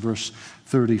prejudice in verse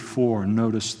 34.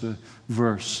 Notice the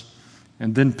verse.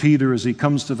 And then Peter, as he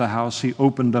comes to the house, he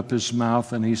opened up his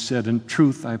mouth and he said, "In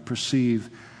truth, I perceive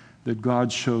that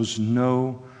God shows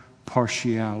no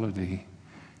partiality."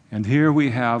 And here we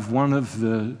have one of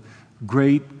the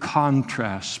great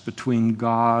contrasts between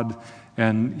God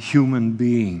and human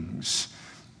beings.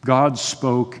 God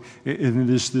spoke, and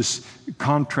it is this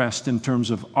contrast in terms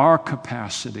of our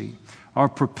capacity, our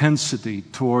propensity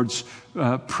towards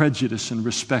prejudice and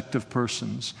respect of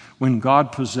persons, when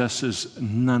God possesses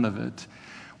none of it.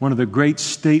 One of the great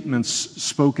statements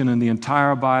spoken in the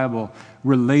entire Bible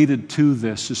related to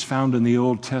this is found in the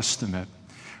Old Testament,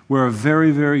 where a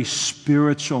very, very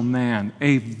spiritual man,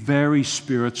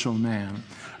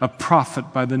 a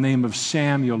prophet by the name of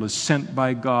Samuel, is sent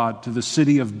by God to the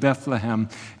city of Bethlehem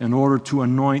in order to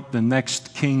anoint the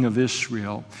next king of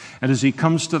Israel. And as he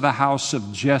comes to the house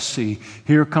of Jesse,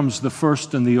 here comes the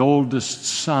first and the oldest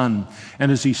son.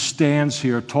 And as he stands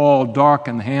here, tall, dark,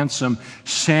 and handsome,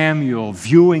 Samuel,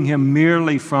 viewing him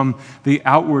merely from the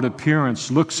outward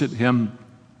appearance, looks at him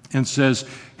and says,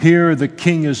 "Here the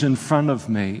king is in front of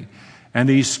me." And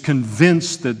he's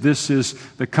convinced that this is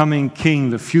the coming king,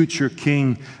 the future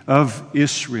king of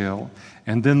Israel.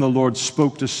 And then the Lord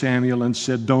spoke to Samuel and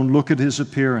said, "Don't look at his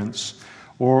appearance,"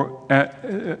 or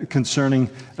concerning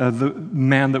the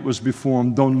man that was before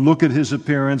him, "Don't look at his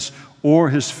appearance or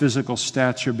his physical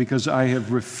stature, because I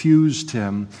have refused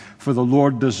him. For the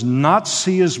Lord does not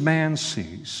see as man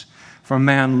sees. For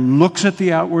man looks at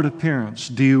the outward appearance."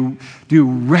 Do you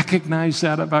recognize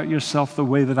that about yourself the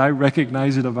way that I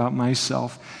recognize it about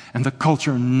myself? And the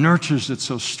culture nurtures it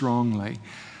so strongly.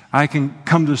 I can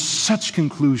come to such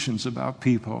conclusions about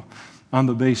people on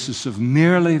the basis of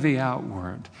merely the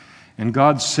outward. And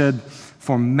God said,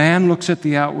 "For man looks at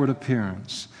the outward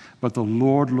appearance, but the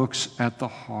Lord looks at the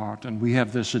heart." And we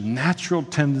have this natural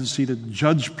tendency to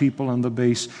judge people on the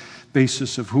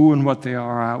basis of who and what they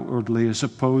are outwardly, as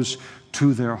opposed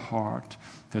to their heart.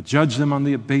 To judge them on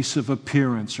the basis of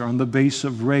appearance, or on the basis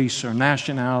of race or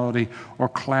nationality or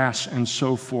class and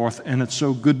so forth. And it's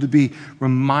so good to be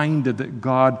reminded that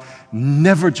God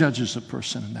never judges a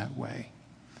person in that way.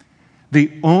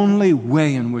 The only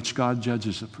way in which God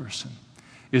judges a person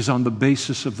is on the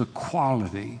basis of the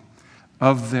quality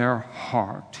of their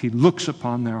heart. He looks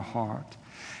upon their heart.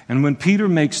 And when Peter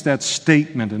makes that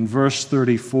statement in verse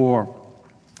 34,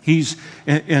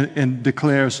 and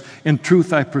declares, "In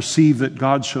truth, I perceive that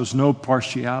God shows no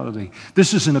partiality."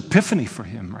 This is an epiphany for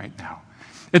him right now.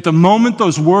 At the moment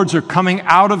those words are coming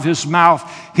out of his mouth,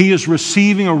 he is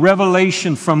receiving a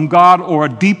revelation from God, or a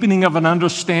deepening of an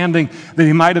understanding that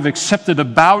he might have accepted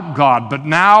about God. But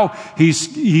now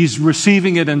he's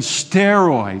receiving it in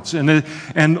steroids.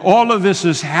 And all of this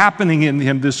is happening in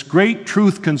him. This great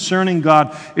truth concerning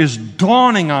God is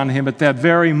dawning on him at that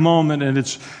very moment, and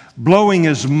it's blowing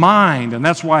his mind. And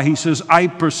that's why he says, "I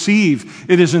perceive."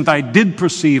 It isn't "I did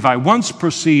perceive," "I once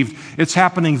perceived." It's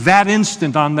happening that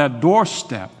instant on that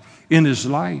doorstep in his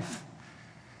life.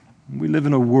 We live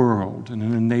in a world and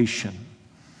in a nation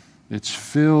that's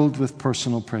filled with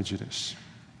personal prejudice.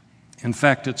 In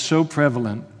fact, it's so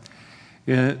prevalent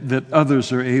that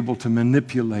others are able to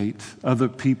manipulate other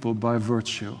people by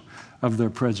virtue of their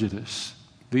prejudice.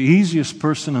 The easiest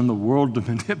person in the world to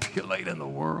manipulate in the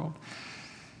world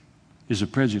is a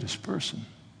prejudiced person.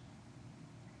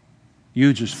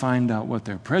 You just find out what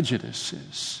their prejudice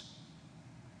is,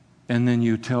 and then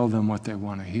you tell them what they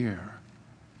want to hear,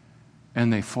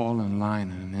 and they fall in line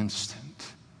in an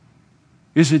instant.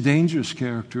 It's a dangerous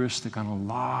characteristic on a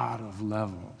lot of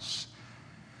levels.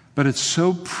 But it's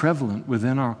so prevalent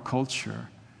within our culture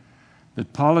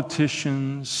that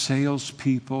politicians,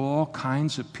 salespeople, all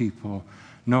kinds of people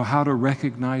know how to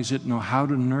recognize it, know how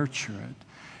to nurture it,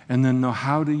 and then know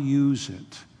how to use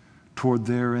it toward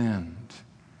their end.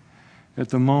 At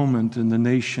the moment in the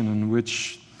nation in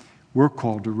which we're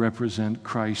called to represent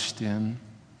Christ in,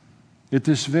 at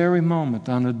this very moment,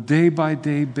 on a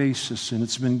day-by-day basis, and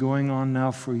it's been going on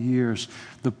now for years,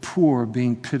 the poor are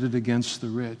being pitted against the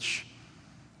rich.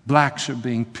 Blacks are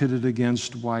being pitted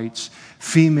against whites.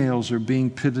 Females are being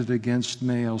pitted against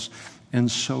males, and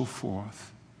so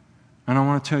forth. And I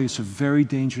want to tell you, it's a very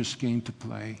dangerous game to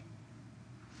play.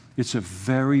 It's a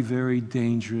very, very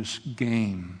dangerous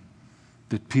game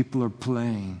that people are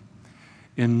playing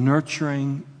in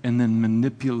nurturing and then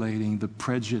manipulating the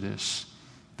prejudice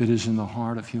that is in the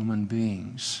heart of human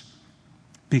beings.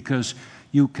 Because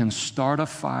you can start a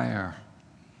fire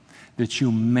that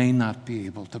you may not be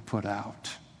able to put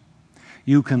out.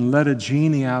 You can let a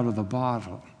genie out of the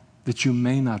bottle that you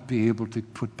may not be able to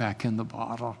put back in the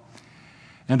bottle.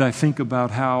 And I think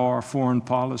about how our foreign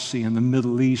policy in the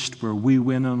Middle East, where we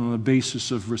went on the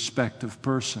basis of respect of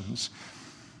persons,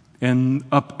 and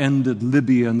upended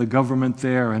Libya and the government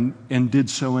there, and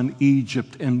did so in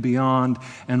Egypt and beyond,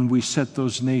 and we set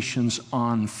those nations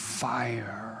on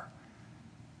fire.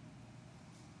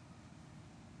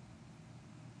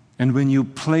 And when you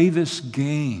play this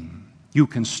game, you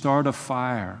can start a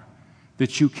fire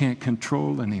that you can't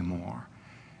control anymore.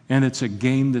 And it's a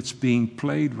game that's being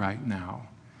played right now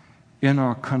in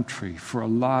our country for a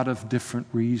lot of different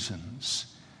reasons.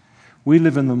 We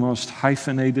live in the most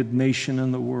hyphenated nation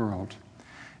in the world,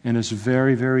 and it's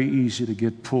very, very easy to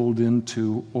get pulled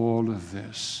into all of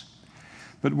this.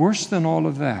 But worse than all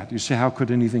of that, you say, how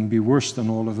could anything be worse than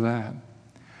all of that?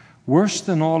 Worse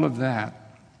than all of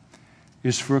that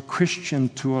is for a Christian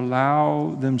to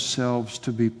allow themselves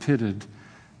to be pitted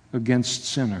against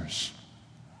sinners,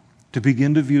 to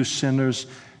begin to view sinners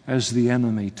as the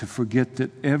enemy, to forget that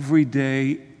every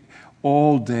day,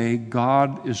 all day,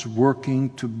 God is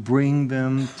working to bring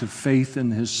them to faith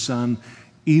in His Son,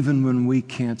 even when we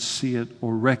can't see it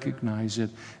or recognize it,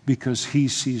 because He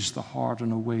sees the heart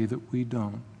in a way that we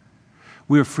don't.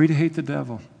 We are free to hate the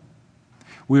devil.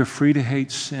 We are free to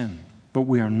hate sin, but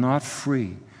we are not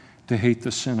free to hate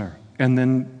the sinner. And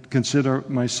then consider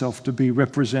myself to be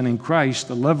representing Christ,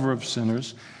 the lover of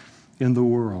sinners, in the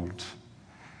world.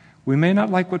 We may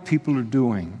not like what people are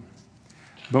doing,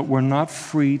 but we're not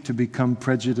free to become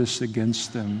prejudiced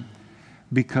against them,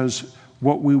 because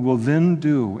what we will then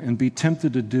do and be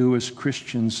tempted to do as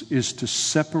Christians is to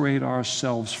separate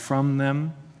ourselves from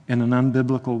them in an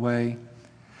unbiblical way,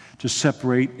 to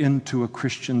separate into a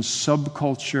Christian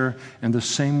subculture in the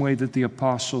same way that the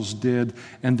apostles did,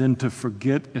 and then to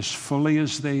forget as fully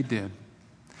as they did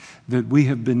that we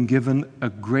have been given a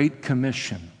great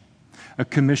commission. A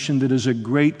commission that is a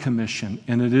great commission,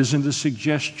 and it isn't a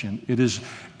suggestion, it is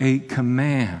a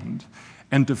command.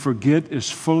 And to forget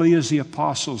as fully as the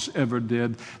apostles ever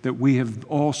did that we have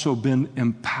also been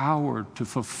empowered to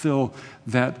fulfill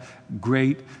that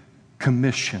great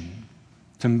commission,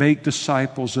 to make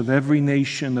disciples of every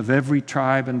nation, of every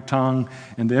tribe and tongue,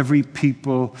 and every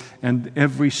people, and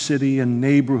every city and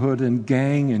neighborhood and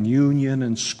gang and union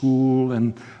and school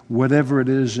and whatever it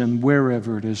is and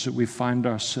wherever it is that we find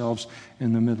ourselves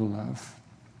in the middle of.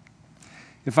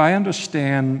 If I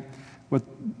understand what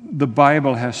the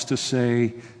Bible has to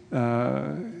say,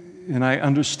 and I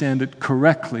understand it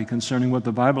correctly concerning what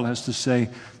the Bible has to say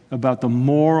about the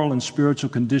moral and spiritual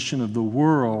condition of the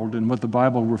world and what the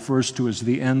Bible refers to as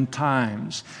the end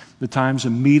times, the times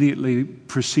immediately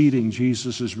preceding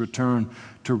Jesus' return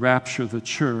to rapture the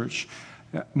church,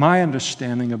 my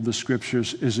understanding of the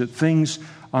Scriptures is that things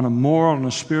on a moral and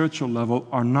a spiritual level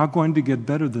are not going to get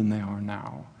better than they are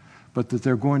now, but that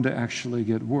they're going to actually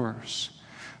get worse.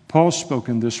 Paul spoke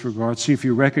in this regard. See if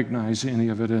you recognize any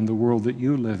of it in the world that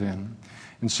you live in.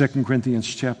 In 2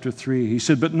 Corinthians chapter 3, he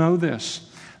said, "But know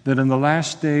this, that in the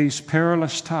last days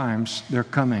perilous times they're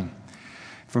coming.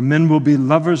 For men will be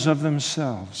lovers of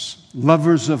themselves,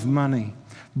 lovers of money,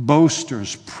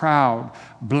 boasters, proud,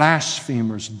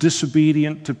 blasphemers,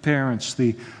 disobedient to parents,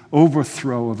 the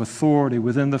overthrow of authority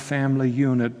within the family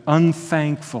unit,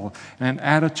 unthankful, an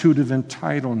attitude of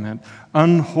entitlement,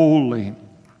 unholy,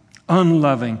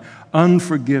 unloving,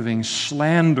 unforgiving,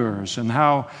 slanderers, and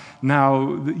how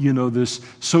now, this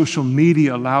social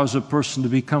media allows a person to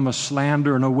become a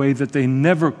slanderer in a way that they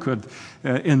never could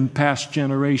in past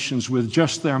generations with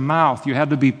just their mouth. You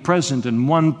had to be present in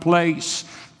one place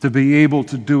to be able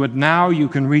to do it. Now you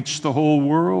can reach the whole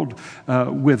world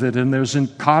with it, and there's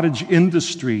cottage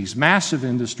industries, massive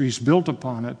industries built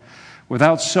upon it.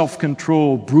 Without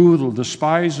self-control, brutal,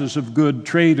 despisers of good,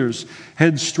 traitors,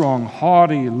 headstrong,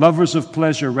 haughty, lovers of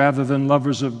pleasure rather than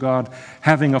lovers of God,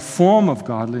 having a form of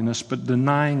godliness but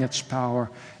denying its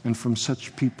power, and from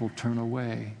such people turn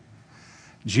away.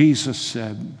 Jesus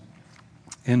said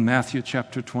in Matthew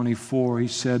chapter 24, he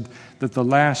said that the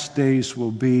last days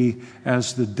will be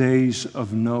as the days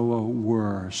of Noah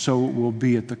were. So it will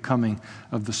be at the coming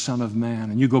of the Son of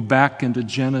Man. And you go back into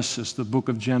Genesis, the book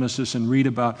of Genesis, and read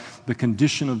about the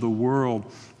condition of the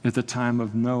world at the time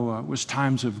of Noah. It was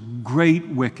times of great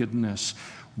wickedness,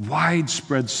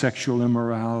 widespread sexual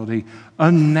immorality,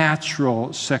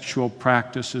 unnatural sexual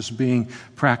practices being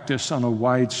practiced on a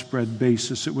widespread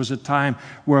basis. It was a time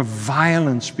where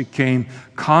violence became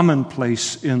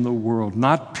commonplace in the world,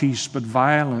 not peace but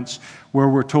violence, where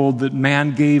we're told that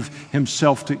man gave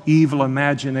himself to evil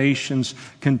imaginations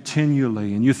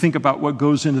continually. And you think about what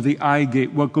goes into the eye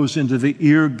gate, what goes into the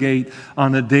ear gate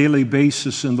on a daily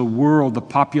basis in the world, the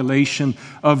population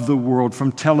of the world,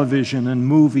 from television and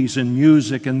movies and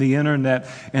music and the internet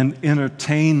and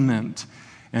entertainment.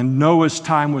 And Noah's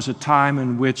time was a time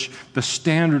in which the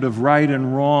standard of right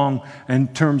and wrong in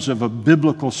terms of a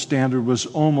biblical standard was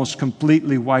almost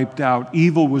completely wiped out.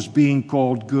 Evil was being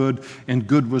called good, and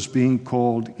good was being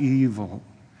called evil.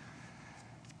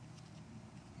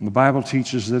 And the Bible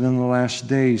teaches that in the last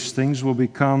days, things will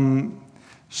become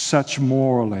such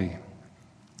morally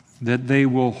that they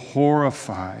will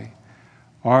horrify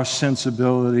our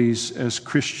sensibilities as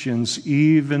Christians,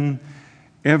 even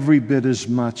every bit as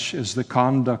much as the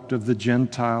conduct of the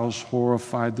Gentiles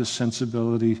horrified the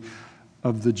sensibility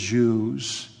of the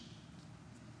Jews.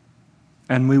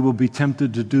 And we will be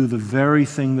tempted to do the very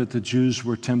thing that the Jews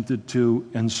were tempted to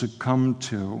and succumb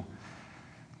to,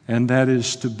 and that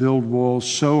is to build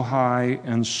walls so high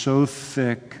and so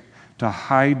thick to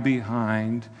hide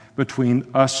behind between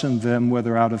us and them,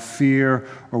 whether out of fear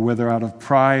or whether out of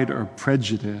pride or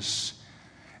prejudice.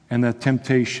 And that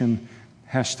temptation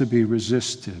has to be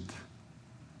resisted,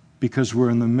 because we're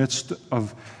in the midst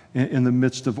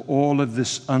of all of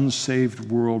this unsaved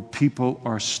world. People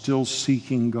are still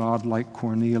seeking God like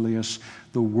Cornelius.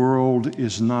 The world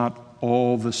is not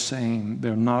all the same.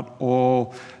 They're not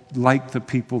all like the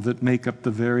people that make up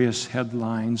the various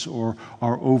headlines or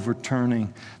are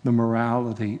overturning the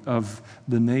morality of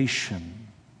the nation.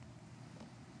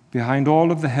 Behind all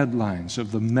of the headlines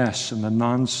of the mess and the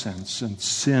nonsense and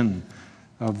sin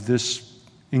of this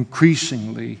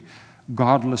increasingly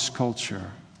godless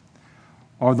culture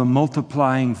are the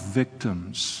multiplying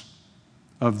victims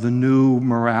of the new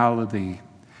morality,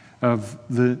 of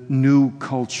the new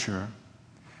culture.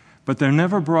 But they're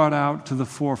never brought out to the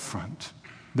forefront.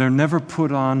 They're never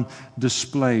put on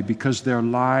display because their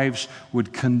lives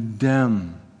would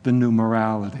condemn the new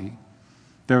morality.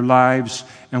 Their lives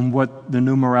and what the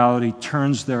new morality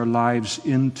turns their lives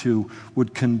into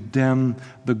would condemn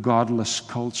the godless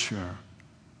culture.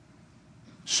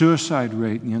 Suicide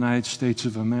rate in the United States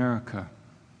of America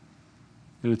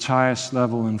at its highest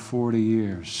level in 40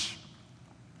 years.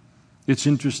 It's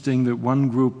interesting that one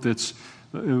group that's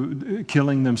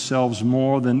killing themselves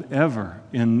more than ever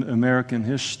in American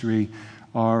history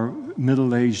are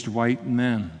middle-aged white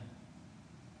men.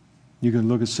 You can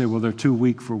look and say, well, they're too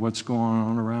weak for what's going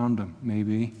on around them,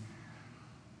 maybe.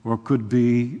 Or it could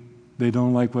be they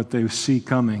don't like what they see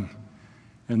coming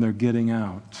and they're getting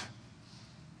out.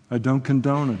 I don't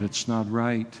condone it. It's not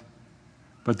right.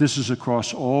 But this is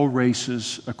across all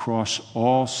races, across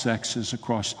all sexes,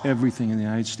 across everything in the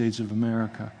United States of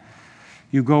America.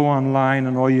 You go online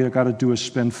and all you got to do is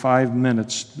spend 5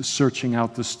 minutes searching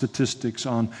out the statistics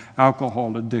on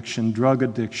alcohol addiction, drug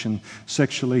addiction,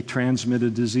 sexually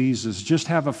transmitted diseases. Just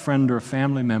have a friend or a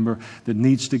family member that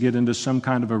needs to get into some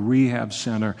kind of a rehab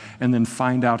center and then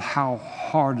find out how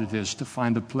hard it is to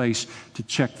find a place to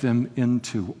check them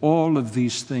into. All of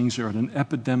these things are at an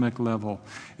epidemic level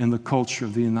in the culture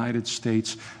of the United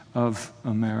States of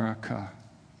America.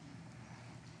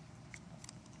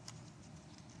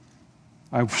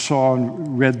 I saw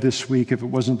and read this week, if it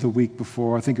wasn't the week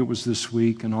before, I think it was this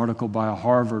week, an article by a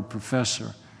Harvard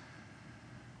professor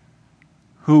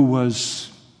who was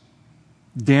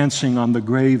dancing on the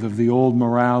grave of the old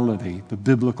morality, the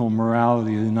biblical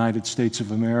morality of the United States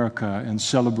of America, and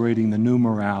celebrating the new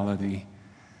morality.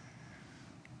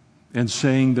 and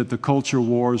saying that the culture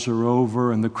wars are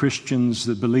over and the Christians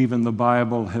that believe in the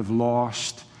Bible have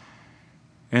lost.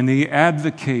 And he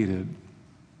advocated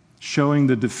showing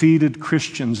the defeated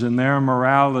Christians in their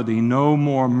morality no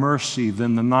more mercy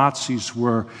than the Nazis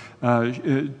were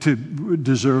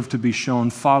deserve to be shown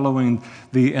following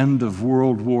the end of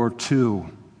World War II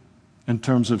in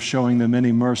terms of showing them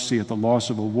any mercy at the loss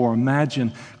of a war.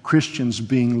 Imagine Christians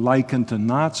being likened to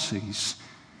Nazis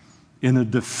in a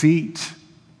defeat.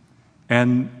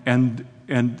 And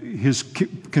his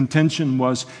contention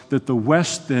was that the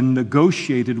West then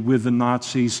negotiated with the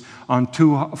Nazis on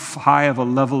too high of a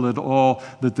level at all,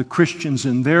 that the Christians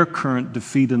in their current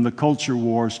defeat in the culture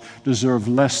wars deserve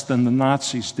less than the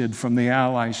Nazis did from the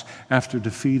Allies after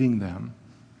defeating them.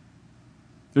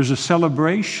 There's a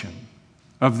celebration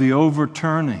of the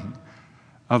overturning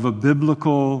of a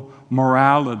biblical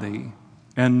morality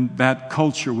and that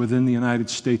culture within the United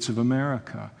States of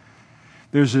America.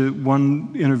 There's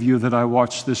one interview that I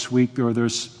watched this week, or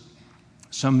there's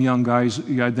some young guy,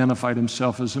 he identified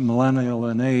himself as a millennial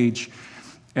in age,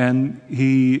 and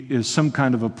he is some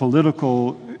kind of a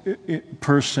political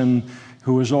person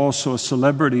who is also a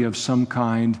celebrity of some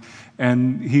kind,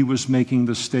 and he was making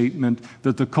the statement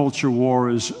that the culture war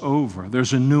is over.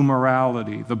 There's a new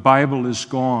morality. The Bible is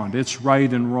gone. It's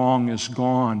right and wrong is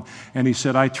gone. And he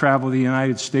said, I travel the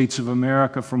United States of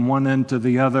America from one end to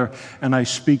the other, and I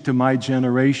speak to my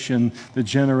generation, the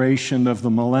generation of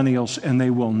the millennials, and they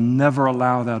will never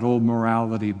allow that old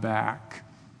morality back.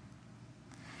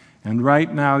 And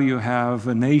right now you have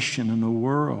a nation in the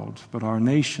world, but our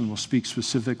nation will speak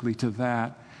specifically to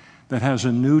that has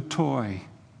a new toy.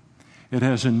 It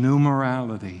has a new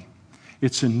morality.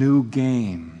 It's a new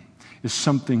game. It's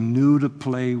something new to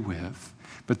play with.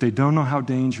 But they don't know how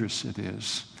dangerous it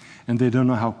is. And they don't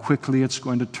know how quickly it's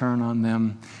going to turn on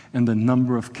them and the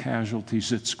number of casualties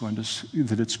that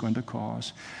it's going to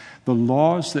cause. The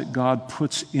laws that God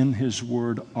puts in His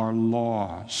Word are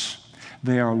laws.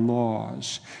 They are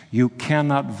laws. You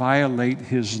cannot violate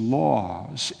His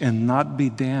laws and not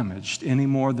be damaged any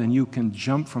more than you can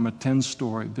jump from a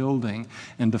 10-story building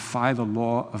and defy the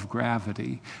law of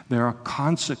gravity. There are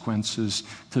consequences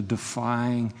to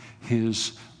defying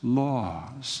His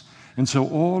laws. And so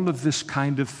all of this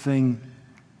kind of thing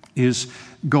is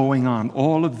going on,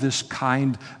 all of this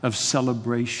kind of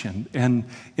celebration. And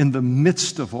in the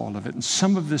midst of all of it, and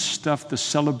some of this stuff, the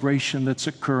celebration that's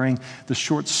occurring, the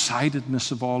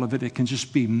short-sightedness of all of it, it can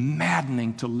just be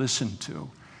maddening to listen to.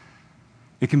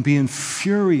 It can be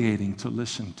infuriating to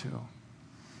listen to.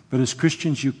 But as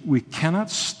Christians, we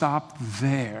cannot stop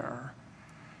there,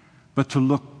 but to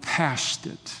look past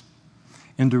it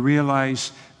and to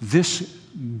realize this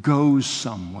goes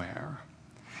somewhere.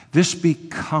 This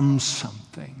becomes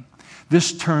something.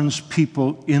 This turns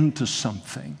people into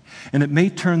something. And it may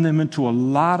turn them into a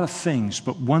lot of things,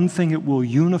 but one thing it will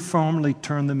uniformly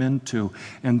turn them into,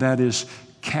 and that is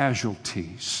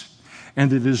casualties.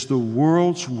 And it is the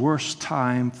world's worst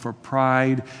time for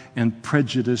pride and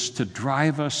prejudice to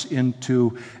drive us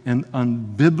into an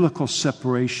unbiblical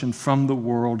separation from the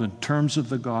world in terms of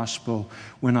the gospel,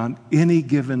 when on any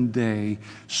given day,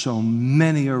 so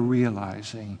many are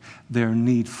realizing their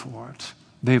need for it.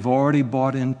 They've already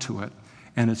bought into it,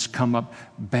 and it's come up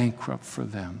bankrupt for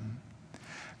them.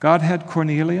 God had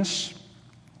Cornelius.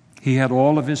 He had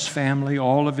all of his family,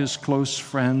 all of his close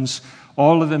friends,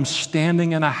 all of them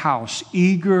standing in a house,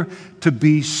 eager to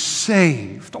be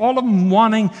saved. All of them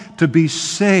wanting to be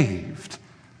saved.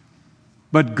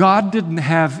 But God didn't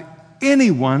have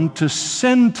anyone to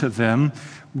send to them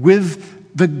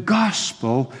with the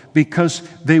gospel because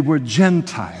they were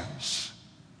Gentiles.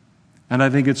 And I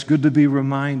think it's good to be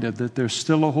reminded that there's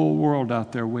still a whole world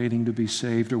out there waiting to be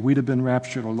saved, or we'd have been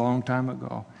raptured a long time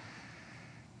ago.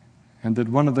 And that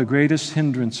one of the greatest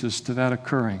hindrances to that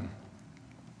occurring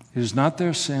is not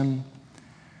their sin,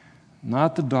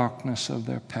 not the darkness of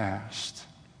their past,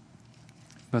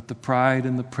 but the pride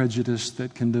and the prejudice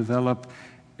that can develop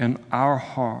in our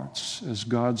hearts as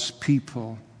God's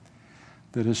people,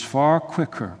 that is far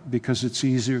quicker, because it's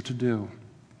easier to do,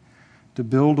 to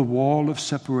build a wall of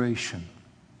separation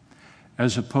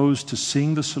as opposed to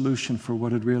seeing the solution for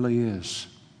what it really is.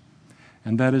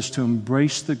 And that is to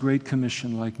embrace the Great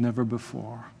Commission like never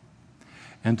before,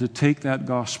 and to take that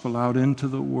gospel out into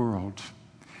the world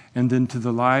and into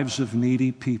the lives of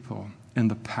needy people in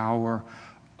the power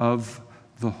of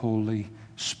the Holy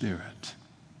Spirit.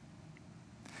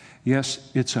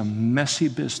 Yes, it's a messy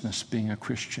business being a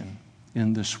Christian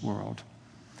in this world,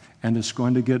 and it's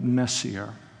going to get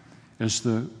messier as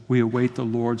we await the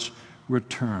Lord's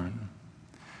return.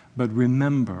 But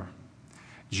remember,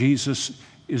 Jesus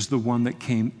is the one that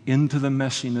came into the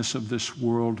messiness of this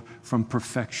world from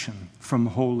perfection, from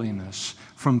holiness,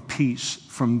 from peace,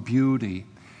 from beauty.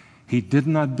 He did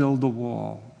not build a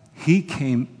wall. He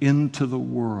came into the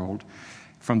world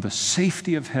from the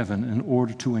safety of heaven in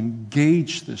order to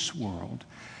engage this world.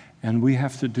 And we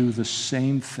have to do the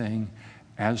same thing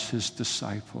as his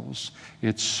disciples.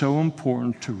 It's so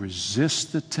important to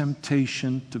resist the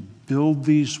temptation to build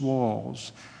these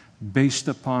walls based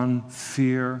upon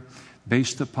fear,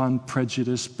 based upon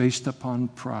prejudice, based upon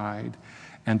pride,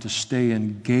 and to stay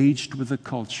engaged with the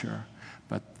culture.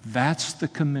 But that's the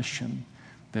commission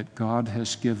that God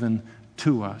has given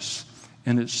to us.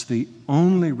 And it's the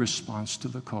only response to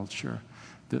the culture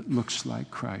that looks like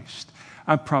Christ.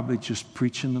 I'm probably just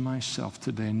preaching to myself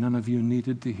today. None of you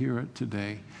needed to hear it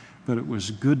today. But it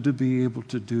was good to be able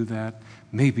to do that.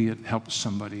 Maybe it helps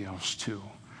somebody else too.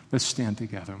 Let's stand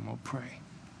together and we'll pray.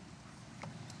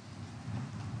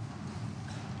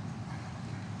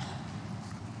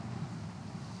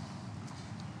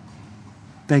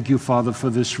 Thank you, Father, for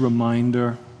this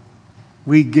reminder.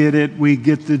 We get it. We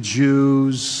get the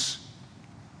Jews.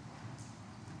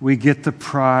 We get the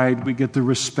pride. We get the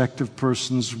respect of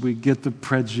persons. We get the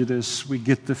prejudice. We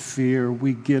get the fear.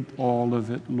 We get all of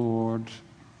it, Lord.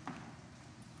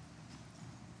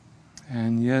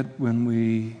 And yet, when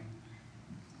we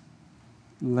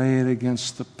lay it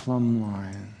against the plumb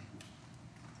line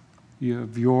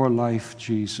of your life,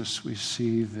 Jesus, we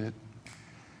see that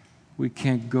we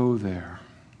can't go there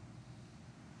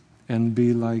and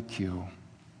be like you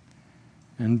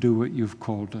and do what you've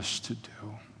called us to do.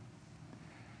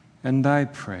 And I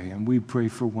pray, and we pray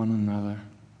for one another,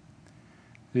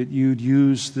 that you'd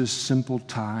use this simple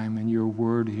time in your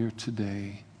word here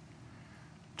today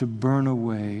to burn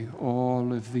away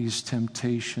all of these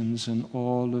temptations and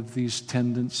all of these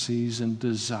tendencies and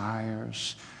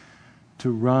desires to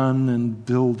run and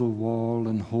build a wall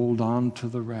and hold on till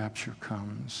the rapture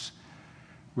comes,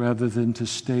 rather than to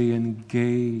stay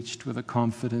engaged with a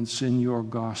confidence in your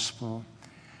gospel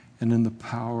and in the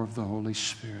power of the Holy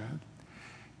Spirit.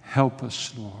 Help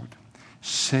us, Lord.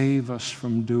 Save us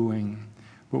from doing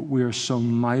what we are so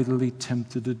mightily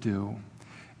tempted to do,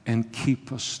 and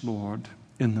keep us, Lord,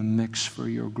 in the mix for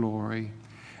your glory,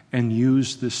 and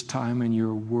use this time in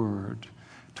your word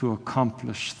to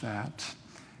accomplish that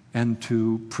and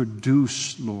to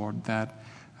produce, Lord, that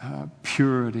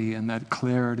purity and that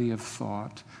clarity of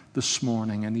thought this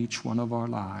morning in each one of our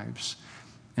lives.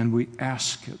 And we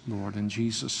ask it, Lord, in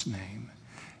Jesus' name.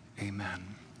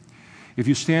 Amen. If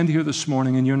you stand here this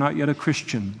morning and you're not yet a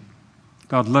Christian,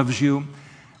 God loves you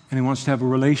and he wants to have a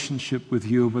relationship with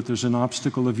you, but there's an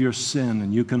obstacle of your sin,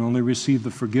 and you can only receive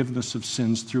the forgiveness of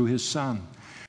sins through his Son.